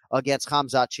 800 against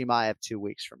Khamzat Chimaev 2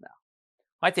 weeks from now?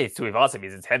 I'd say it's Tuivasa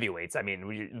because it's heavyweights. I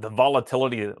mean, the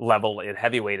volatility level at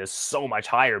heavyweight is so much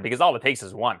higher, because all it takes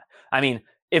is one. I mean,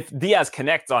 if Diaz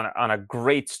connects on a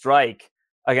great strike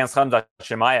against Khamzat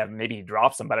Chimaev, maybe he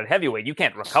drops him. But at heavyweight, you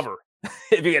can't recover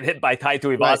if you get hit by Tai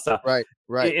Tuivasa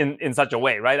right. in such a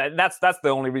way, right? That's the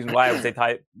only reason why I would say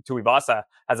Tai Tuivasa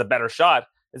has a better shot,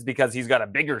 is because he's got a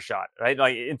bigger shot, right?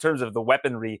 Like, in terms of the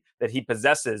weaponry that he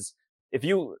possesses. If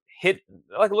you hit,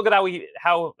 like, look at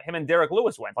how him and Derek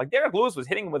Lewis went. Like, Derek Lewis was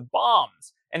hitting him with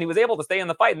bombs, and he was able to stay in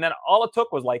the fight. And then all it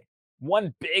took was like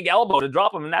one big elbow to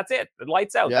drop him, and that's it. It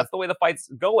lights out. Yeah. That's the way the fights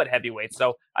go at heavyweight.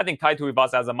 So I think Tai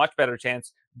Tuivasa has a much better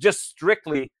chance, just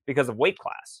strictly because of weight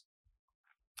class.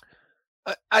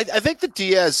 I think that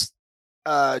Diaz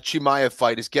Chimaev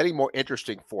fight is getting more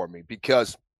interesting for me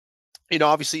because,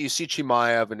 obviously you see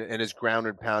Chimaev and his ground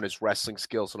and pound, his wrestling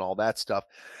skills and all that stuff.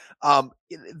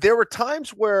 There were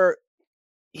times where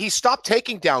he stopped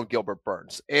taking down Gilbert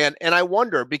Burns. And I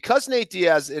wonder, because Nate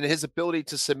Diaz and his ability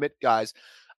to submit guys,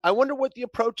 I wonder what the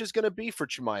approach is going to be for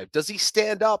Chimaev. Does he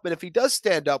stand up? And if he does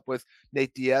stand up with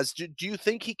Nate Diaz, do you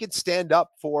think he can stand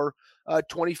up for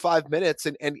 25 minutes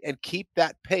and keep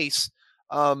that pace,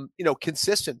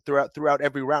 consistent throughout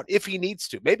every round if he needs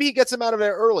to? Maybe he gets him out of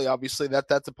there early. Obviously,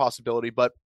 that's a possibility.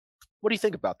 But what do you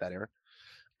think about that, Aaron?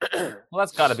 Well,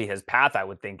 that's got to be his path, I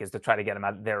would think, is to try to get him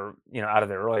out there, out of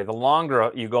there early. The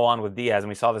longer you go on with Diaz, and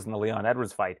we saw this in the Leon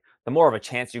Edwards fight, the more of a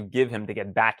chance you give him to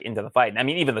get back into the fight. I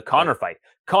mean, even the Conor fight.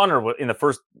 Conor in the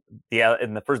first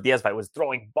Diaz fight was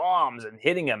throwing bombs and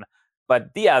hitting him,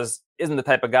 but Diaz isn't the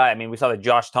type of guy. I mean, we saw the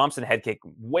Josh Thompson head kick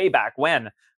way back when,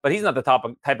 but he's not the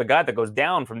type of guy that goes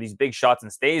down from these big shots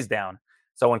and stays down.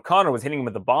 So when Conor was hitting him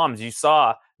with the bombs, you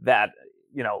saw that,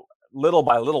 little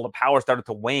by little, the power started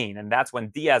to wane. And that's when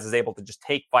Diaz is able to just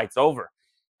take fights over.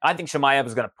 I think Chimaev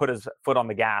is going to put his foot on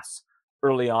the gas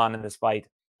early on in this fight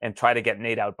and try to get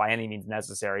Nate out by any means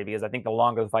necessary, because I think the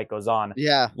longer the fight goes on,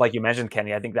 like you mentioned,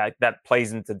 Kenny, I think that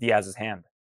plays into Diaz's hand.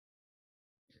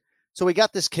 So we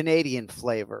got this Canadian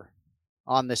flavor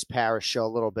on this Paris show a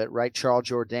little bit, right? Charles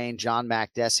Jourdain, John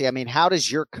Makdessi. I mean, how does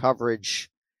your coverage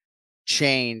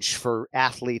change for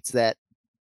athletes that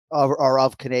are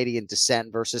of Canadian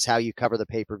descent versus how you cover the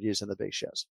pay-per-views and the big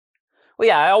shows? Well,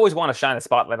 yeah, I always want to shine a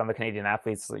spotlight on the Canadian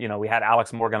athletes. We had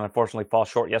Alex Morgan unfortunately fall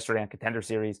short yesterday on Contender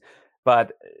Series,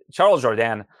 but Charles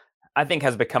Jourdain, I think,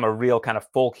 has become a real kind of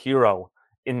folk hero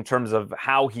in terms of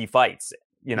how he fights.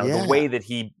 The way that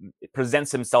he presents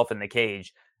himself in the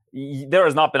cage. There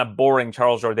has not been a boring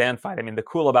Charles Jourdain fight. I mean, the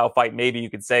Coolabou fight, maybe you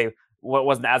could say,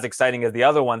 wasn't as exciting as the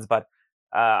other ones, but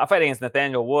a fight against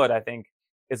Nathaniel Wood, I think,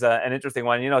 is an interesting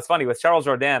one. It's funny with Charles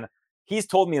Jourdain, he's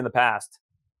told me in the past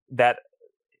that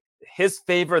his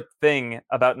favorite thing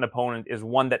about an opponent is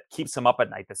one that keeps him up at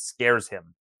night, that scares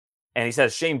him. And he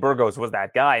says Shane Burgos was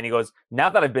that guy. And he goes, now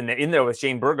that I've been in there with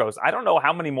Shane Burgos, I don't know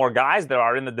how many more guys there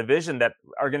are in the division that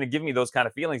are going to give me those kind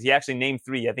of feelings. He actually named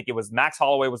 3. I think it was Max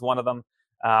Holloway was one of them.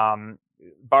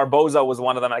 Barboza was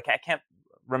one of them. I can't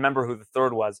remember who the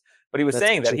third was, but he was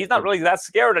saying that he's not really that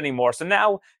scared anymore. So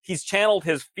now he's channeled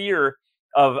his fear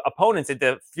of opponents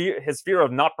into his fear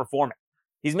of not performing.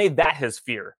 He's made that his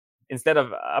fear instead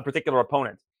of a particular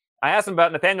opponent. I asked him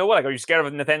about Nathaniel Wood. I go, are you scared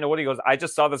of Nathaniel Wood? He goes, I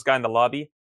just saw this guy in the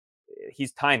lobby.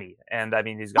 He's tiny. And I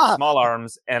mean, he's got small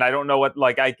arms, and I don't know what,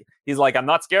 he's like, I'm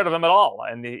not scared of him at all.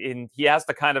 And he has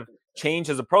to kind of change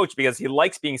his approach because he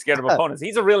likes being scared of opponents.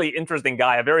 He's a really interesting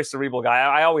guy, a very cerebral guy.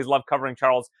 I always love covering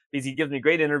Charles because he gives me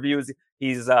great interviews.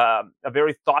 He's a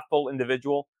very thoughtful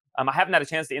individual. I haven't had a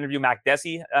chance to interview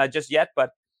Makdessi just yet,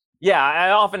 but yeah, I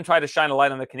often try to shine a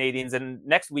light on the Canadians. And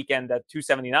next weekend at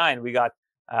 279, we got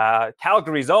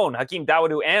Calgary's own Hakeem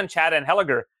Dawodu and Chad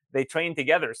Anheliger. They train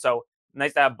together. So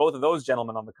nice to have both of those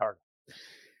gentlemen on the card.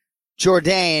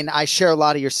 Jourdain, I share a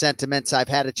lot of your sentiments. I've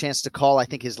had a chance to call, I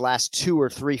think, his last 2 or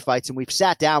 3 fights, and we've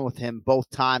sat down with him both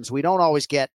times. We don't always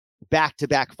get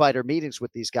back-to-back fighter meetings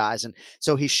with these guys, and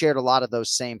so he shared a lot of those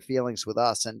same feelings with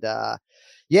us. And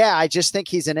I just think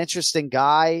he's an interesting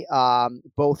guy,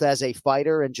 both as a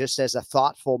fighter and just as a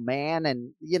thoughtful man.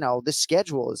 And this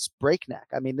schedule is breakneck.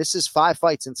 I mean, this is 5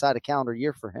 fights inside a calendar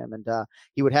year for him, and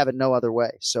he would have it no other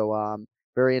way. So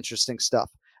very interesting stuff.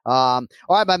 All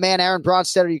right, my man, Aaron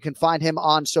Bronsteter, you can find him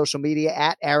on social media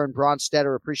at Aaron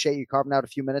Bronsteter. Appreciate you carving out a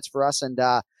few minutes for us, and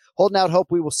holding out hope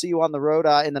we will see you on the road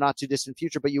in the not too distant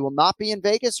future. But you will not be in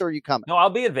Vegas, or are you coming? No, I'll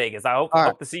be in Vegas. I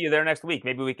hope to see you there next week.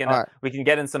 Maybe we can we can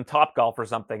get in some Top Golf or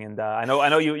something. And I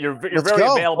know you're very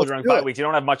available during fight weeks. You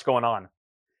don't have much going on.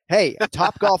 Hey,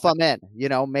 Top Golf, I'm in.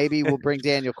 Maybe we'll bring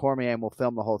Daniel Cormier and we'll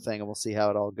film the whole thing and we'll see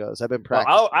how it all goes. I've been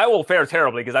practicing. Well, I will fare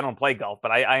terribly because I don't play golf,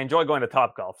 but I enjoy going to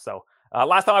Top Golf. So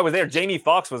last time I was there, Jamie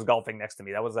Foxx was golfing next to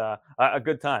me. That was a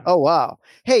good time. Oh, wow.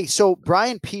 Hey, so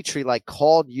Brian Petrie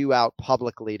called you out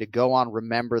publicly to go on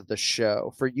Remember the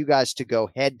Show for you guys to go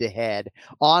head to head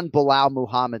on Bilal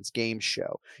Muhammad's game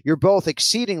show. You're both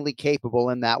exceedingly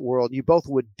capable in that world. You both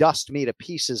would dust me to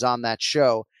pieces on that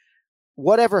show.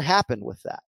 Whatever happened with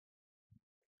that?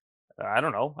 I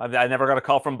don't know. I never got a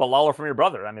call from Bilal or from your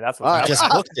brother. I mean, that's what All right. Just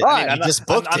booked it. I mean, You just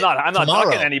booked it. I'm not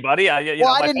talking to anybody. I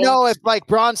didn't know if like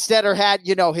Bronsteter had,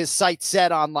 his sights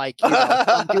set on like some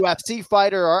UFC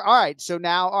fighter or all right. So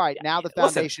now the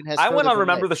foundation has. I went on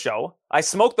Remember the Show. I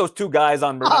smoked those two guys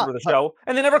on Remember the Show,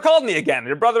 and they never called me again.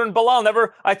 Your brother and Bilal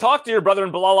never. I talk to your brother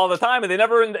and Bilal all the time, and they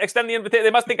never extend the invitation.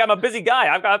 They must think I'm a busy guy.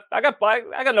 I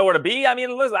got nowhere to be. I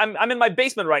mean, listen, I'm in my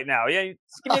basement right now. Yeah,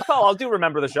 just give me a call. I'll do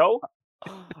Remember the Show.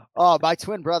 Oh, my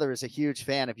twin brother is a huge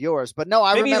fan of yours, but no,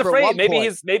 maybe remember he's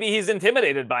afraid. Maybe he's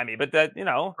intimidated by me. But that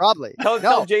probably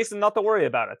tell Jason not to worry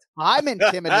about it. I'm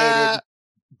intimidated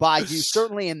by you,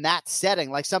 certainly in that setting.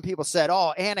 Like some people said,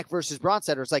 "Oh, Anik versus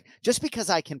Bronsteter." It's like just because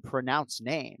I can pronounce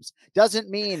names doesn't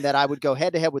mean that I would go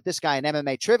head to head with this guy in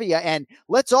MMA trivia. And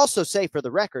let's also say, for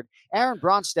the record, Aaron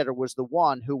Bronsteter was the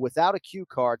one who, without a cue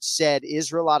card, said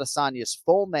Israel Adesanya's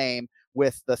full name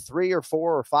with the 3 or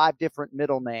 4 or 5 different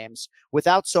middle names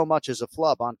without so much as a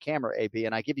flub on camera, AB.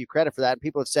 And I give you credit for that. And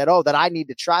people have said, oh, that I need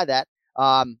to try that.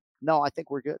 No, I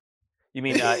think we're good. You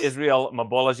mean Israel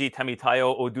Mabolaji,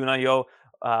 Temitayo, Odunayo,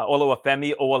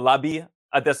 Oluwafemi, Owolabi,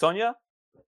 Adesanya?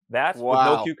 That with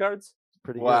no cue cards?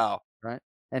 Pretty good, right?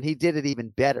 And he did it even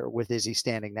better with Izzy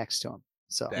standing next to him.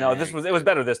 So no, it was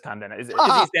better this time than Izzy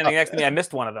standing next to me. I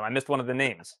missed one of them. I missed one of the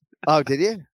names. Oh, did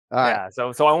you? All right.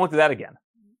 Yeah, so I won't do that again.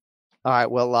 All right.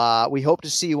 Well, we hope to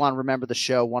see you on Remember the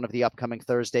Show one of the upcoming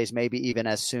Thursdays, maybe even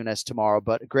as soon as tomorrow.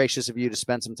 But gracious of you to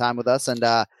spend some time with us. And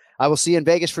I will see you in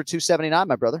Vegas for 279,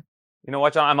 my brother. You know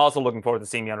what, John? I'm also looking forward to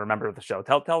seeing you on Remember the Show.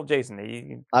 Tell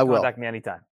Jason. I will. Contact me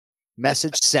anytime.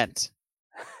 Message sent.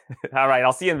 All right.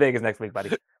 I'll see you in Vegas next week,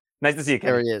 buddy. Nice to see you,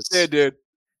 Kenny. There he is. Yeah, dude.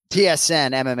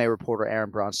 TSN MMA reporter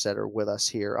Aaron Bronsteter with us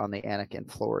here on the Anik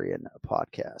and Florian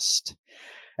podcast.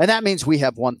 And that means we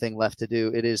have one thing left to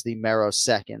do. It is the Mero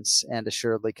Seconds. And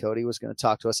assuredly, Cody was going to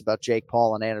talk to us about Jake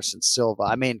Paul and Anderson Silva.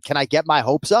 I mean, can I get my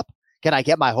hopes up? Can I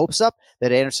get my hopes up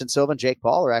that Anderson Silva and Jake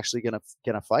Paul are actually going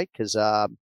to fight? Because,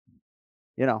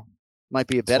 might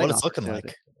be a betting. That's what it's looking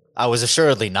like. I was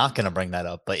assuredly not going to bring that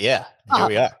up, but yeah, here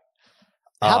we are.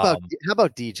 How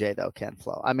about DJ though, Ken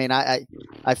Flo? I mean, I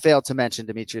failed to mention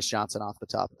Demetrius Johnson off the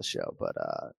top of the show, but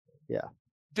yeah.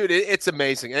 Dude, it's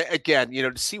amazing. Again,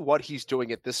 to see what he's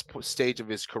doing at this stage of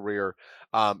his career,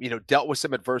 dealt with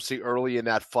some adversity early in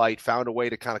that fight, found a way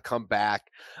to kind of come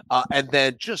back, and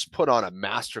then just put on a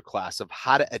masterclass of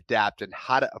how to adapt and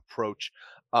how to approach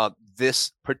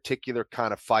this particular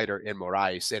kind of fighter in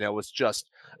Moraes. And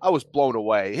I was blown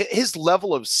away. His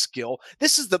level of skill.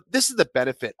 This is the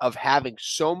benefit of having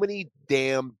so many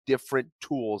damn different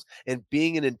tools and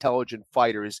being an intelligent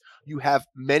fighter is you have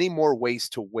many more ways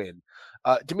to win.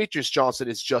 Demetrius Johnson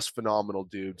is just phenomenal,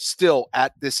 dude. Still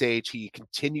at this age, he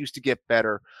continues to get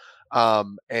better.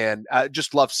 And I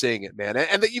just love seeing it, man.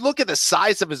 And you look at the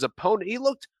size of his opponent, he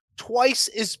looked twice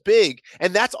as big.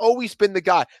 And that's always been the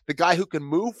guy who can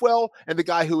move well and the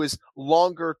guy who is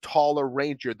longer, taller,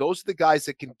 rangier. Those are the guys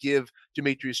that can give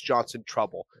Demetrius Johnson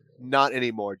trouble. Not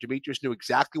anymore. Demetrius knew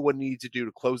exactly what he needed to do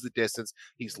to close the distance.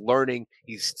 He's learning.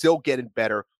 He's still getting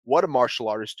better. What a martial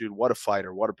artist, dude. What a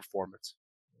fighter. What a performance.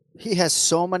 He has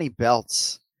so many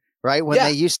belts, right? When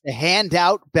they used to hand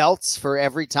out belts for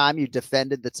every time you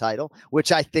defended the title,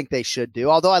 which I think they should do.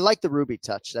 Although I like the Ruby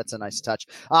touch. That's a nice touch.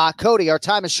 Cody, our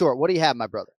time is short. What do you have, my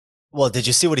brother? Well, did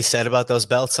you see what he said about those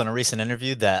belts on a recent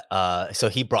interview? That so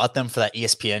he brought them for that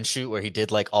ESPN shoot where he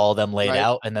did like all of them laid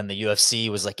out, and then the UFC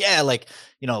was like, yeah, like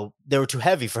they were too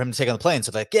heavy for him to take on the plane.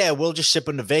 So like, yeah, we'll just ship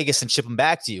them to Vegas and ship them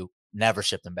back to you. Never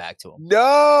shipped them back to him.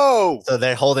 No. So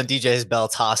they're holding DJ's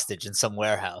belts hostage in some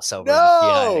warehouse over.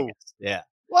 No. Yeah.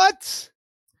 What?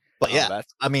 But yeah,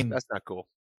 that's not cool.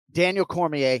 Daniel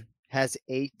Cormier has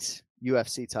 8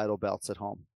 UFC title belts at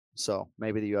home. So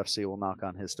maybe the UFC will knock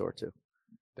on his door too.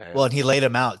 Damn. Well, and he laid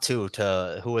him out too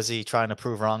to who was he trying to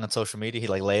prove wrong on social media? He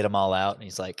like laid them all out and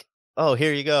he's like, oh,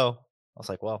 here you go. I was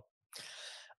like, well,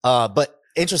 but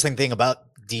interesting thing about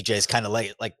DJ is kind of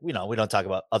like, we don't talk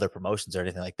about other promotions or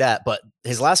anything like that, but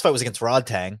his last fight was against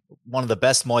Rodtang, one of the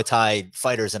best Muay Thai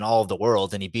fighters in all of the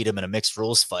world. And he beat him in a mixed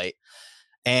rules fight.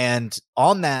 And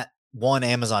on that one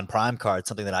Amazon Prime card,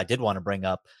 something that I did want to bring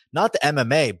up, not the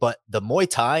MMA, but the Muay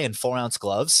Thai in 4-ounce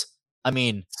gloves. I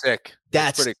mean, sick.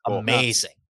 That's pretty cool.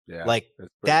 amazing. Yeah, like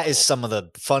that cool. Is some of the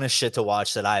funnest shit to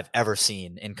watch that I've ever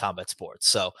seen in combat sports.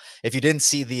 So if you didn't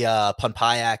see the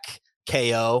Punpayak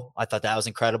KO, I thought that was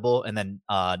incredible. And then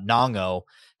Longo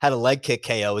had a leg kick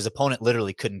KO. His opponent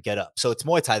literally couldn't get up. So it's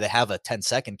Muay Thai. They have a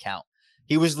 10-second count.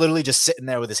 He was literally just sitting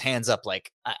there with his hands up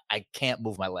like, I can't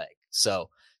move my leg. So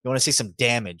you want to see some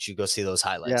damage, you go see those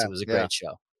highlights. It was a great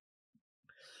show.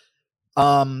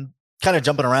 kind of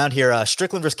jumping around here.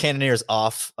 Strickland versus Cannoniers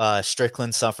off.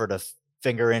 Strickland suffered a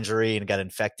finger injury and got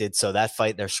infected, so that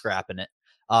fight they're scrapping it.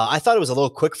 I thought it was a little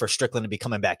quick for Strickland to be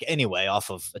coming back anyway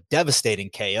off of a devastating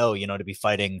KO, to be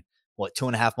fighting,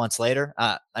 2.5 months later?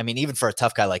 I mean, even for a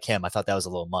tough guy like him, I thought that was a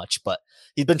little much, but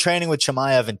he's been training with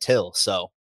Chimaev and Till,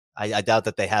 so I doubt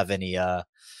that they have any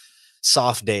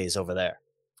soft days over there.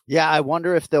 Yeah, I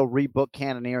wonder if they'll rebook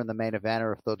Cannonier in the main event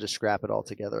or if they'll just scrap it all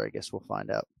together. I guess we'll find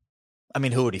out. I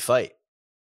mean, who would he fight?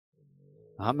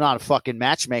 I'm not a fucking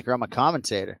matchmaker. I'm a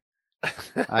commentator. I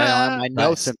don't have my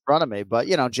notes in front of me, but,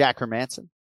 Jack Hermanson.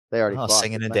 They already fought,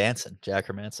 singing and dancing, Jack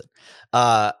Hermanson.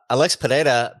 Alex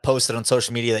Pereira posted on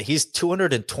social media that he's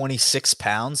 226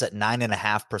 pounds at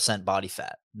 9.5% body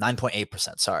fat.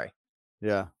 9.8%, sorry.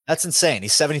 Yeah. That's insane.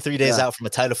 He's 73 days out from a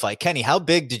title fight. Kenny, how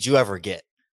big did you ever get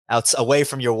away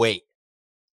from your weight?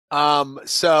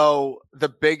 So the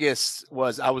biggest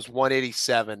was I was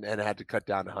 187 and I had to cut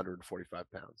down to 145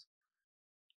 pounds.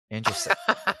 Interesting.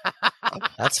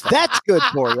 That's good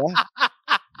for you.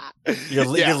 Your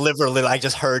liver, I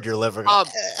just heard your liver.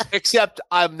 Except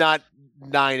I'm not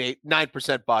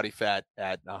 9% body fat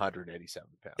at 187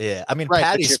 pounds. Yeah, I mean, right,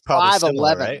 Patty's probably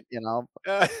 5'11",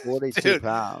 right? 42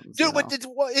 pounds. Dude, but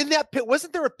in that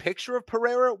wasn't there a picture of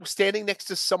Pereira standing next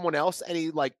to someone else, and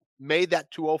he made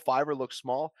that 205er look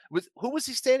small? Who was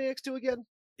he standing next to again?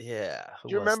 Yeah,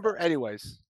 do you remember? That?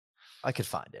 Anyways, I could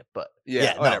find it, but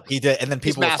no, he did, and then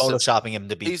people were photoshopping him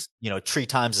to be 3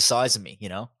 times the size of me.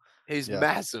 He's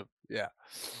massive. Yeah.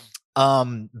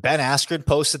 Ben Askren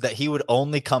posted that he would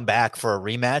only come back for a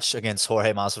rematch against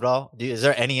Jorge Masvidal. Is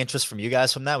there any interest from you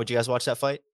guys from that? Would you guys watch that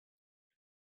fight?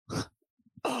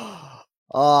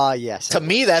 Oh, yes. To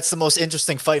me, that's the most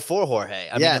interesting fight for Jorge.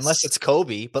 I mean, unless it's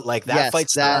Kobe, but that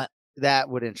fight's that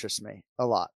would interest me a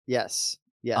lot. Yes.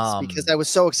 Yes. Because I was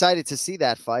so excited to see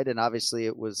that fight, and obviously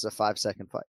it was a 5-second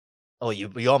fight. Oh,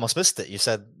 you almost missed it. You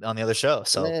said on the other show.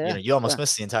 So you almost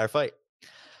missed the entire fight.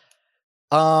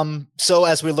 So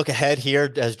as we look ahead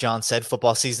here, as John said,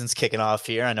 football season's kicking off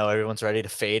here. I know everyone's ready to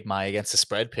fade my against the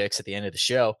spread picks at the end of the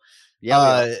show.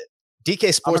 Yeah.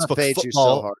 DK Sportsbook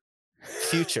football so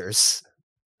futures.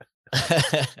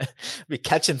 Be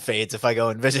catching fades if I go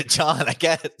and visit John, I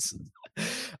guess.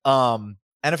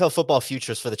 NFL football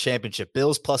futures for the championship: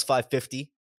 Bills plus 550,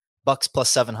 Bucks plus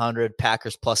 700,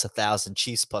 Packers plus 1,000,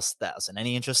 Chiefs plus 1,000.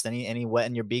 Any interest? Any wet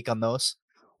in your beak on those?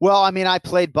 Well, I mean, I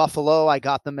played Buffalo. I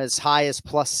got them as high as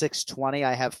plus 620.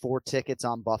 I have 4 tickets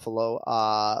on Buffalo.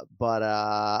 But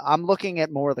I'm looking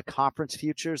at more of the conference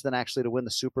futures than actually to win the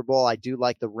Super Bowl. I do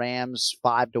like the Rams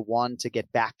 5-1 to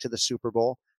get back to the Super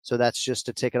Bowl. So that's just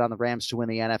a ticket on the Rams to win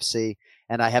the NFC.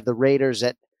 And I have the Raiders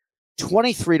at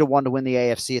 23-1 to win the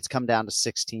AFC. It's come down to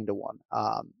 16-1.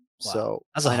 So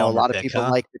I know a lot of people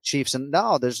like the Chiefs, and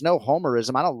no, there's no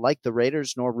homerism. I don't like the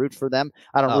Raiders nor root for them.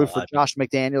 I don't root for Josh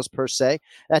McDaniels per se.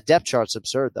 That depth chart's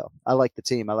absurd, though. I like the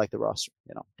team. I like the roster.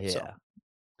 Yeah. So.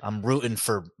 I'm rooting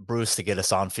for Bruce to get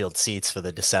us on-field seats for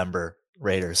the December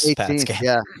Raiders 18th, Pats game.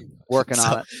 Yeah, working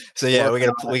on it. So yeah,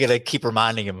 we gotta keep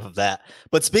reminding him of that.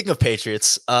 But speaking of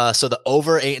Patriots, so the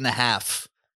over 8.5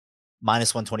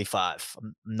 minus 125.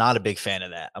 I'm not a big fan of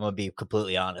that. I'm gonna be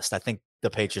completely honest. I think the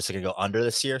Patriots are going to go under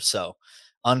this year. So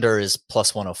under is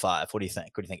plus 105. What do you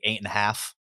think?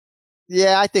 8.5?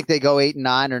 Yeah, I think they go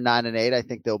 8-9 or 9-8. I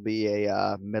think they'll be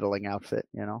a middling outfit,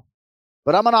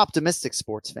 but I'm an optimistic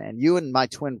sports fan. You and my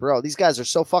twin bro, these guys are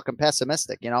so fucking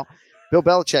pessimistic, Bill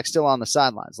Belichick's still on the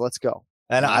sidelines. Let's go.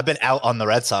 And I've been out on the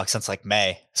Red Sox since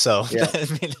May. So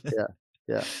yeah.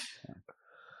 Yeah.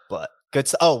 But good.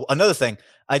 Oh, another thing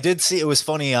I did see, it was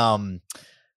funny.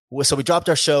 So we dropped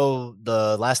our show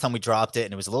the last time we dropped it,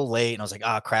 and it was a little late, and I was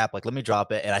like, crap, let me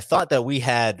drop it. And I thought that we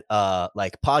had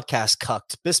podcast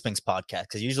cucked Bisping's podcast,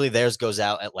 because usually theirs goes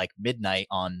out at midnight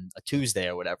on a Tuesday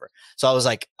or whatever. So I was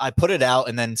like, I put it out,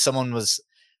 and then someone was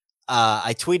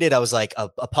I tweeted, I was like, a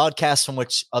podcast from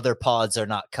which other pods are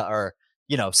not or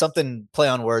something play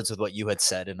on words with what you had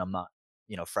said, and I'm not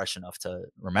fresh enough to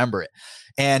remember it.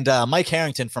 And Mike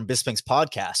Harrington from Bisping's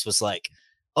podcast was like,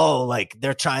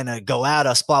 they're trying to go at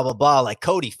us, blah, blah, blah.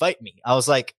 Cody, fight me. I was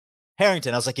like,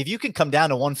 Harrington, if you can come down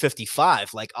to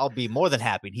 155, I'll be more than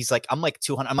happy. And he's like, I'm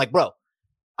 200. I'm like, bro,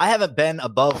 I haven't been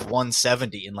above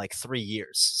 170 in 3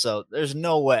 years. So there's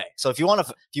no way. So if you want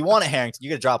a Harrington, you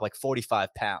got to drop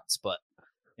 45 pounds. But,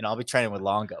 I'll be training with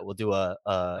Longo. We'll do a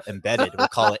embedded. We'll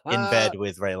call it In Bed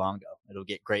with Ray Longo. It'll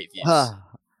get great views.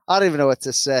 I don't even know what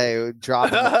to say.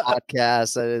 Dropping the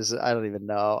podcast. I don't even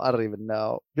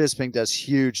know. Bisping does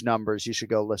huge numbers. You should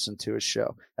go listen to his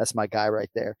show. That's my guy right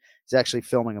there. He's actually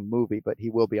filming a movie, but he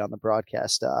will be on the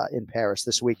broadcast in Paris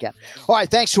this weekend. All right,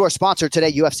 thanks to our sponsor today,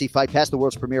 UFC Fight Pass, the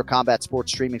world's premier combat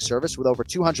sports streaming service with over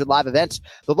 200 live events,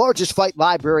 the largest fight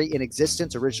library in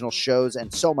existence, original shows,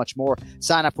 and so much more.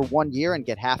 Sign up for 1 year and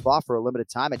get half off for a limited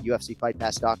time at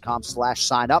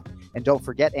UFCFightPass.com/sign up. And don't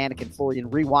forget Anik and Florian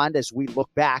Rewind as we look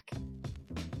back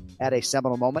at a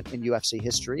seminal moment in UFC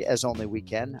history, as only we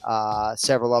can.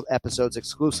 Several episodes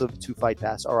exclusive to Fight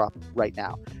Pass are up right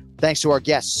now. Thanks to our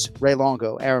guests, Ray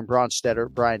Longo, Aaron Bronsteter,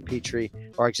 Brian Petrie.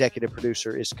 Our executive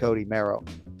producer is Cody Merrow.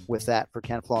 With that, for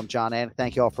Ken Flo, I'm John Anik.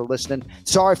 Thank you all for listening.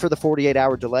 Sorry for the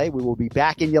 48-hour delay. We will be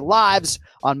back in your lives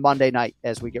on Monday night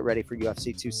as we get ready for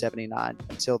UFC 279.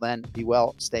 Until then, be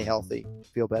well, stay healthy,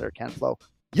 feel better, Ken Flo.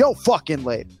 Yo, fucking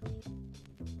late.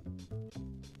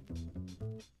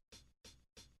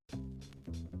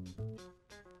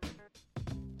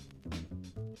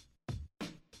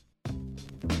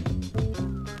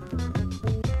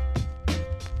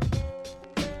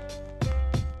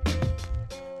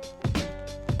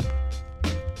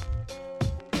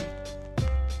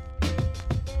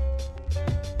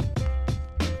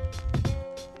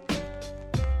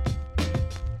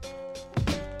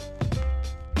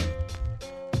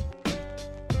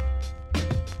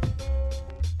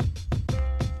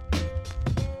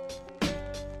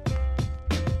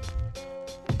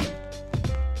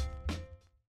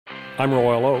 I'm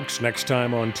Royal Oakes. Next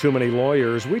time on Too Many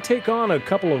Lawyers, we take on a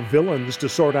couple of villains to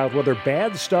sort out whether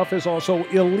bad stuff is also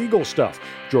illegal stuff.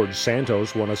 George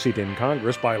Santos won a seat in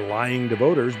Congress by lying to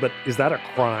voters, but is that a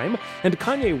crime? And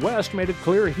Kanye West made it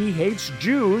clear he hates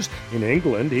Jews. In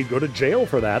England, he'd go to jail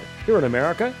for that. Here in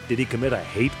America, did he commit a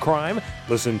hate crime?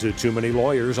 Listen to Too Many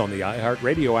Lawyers on the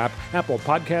iHeartRadio app, Apple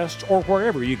Podcasts, or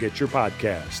wherever you get your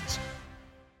podcasts.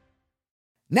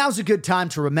 Now's a good time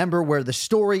to remember where the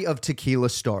story of tequila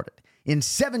started. In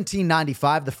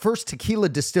 1795, the first tequila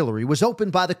distillery was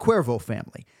opened by the Cuervo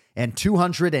family, and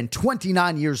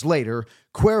 229 years later,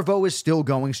 Cuervo is still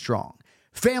going strong.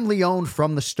 Family-owned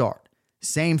from the start.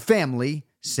 Same family,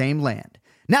 same land.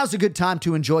 Now's a good time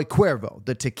to enjoy Cuervo,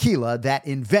 the tequila that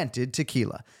invented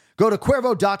tequila. Go to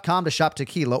Cuervo.com to shop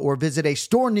tequila or visit a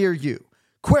store near you.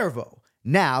 Cuervo,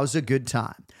 now's a good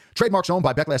time. Trademarks owned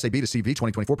by Beckless AB to CV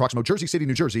 2024, Proximo, Jersey City,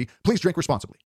 New Jersey. Please drink responsibly.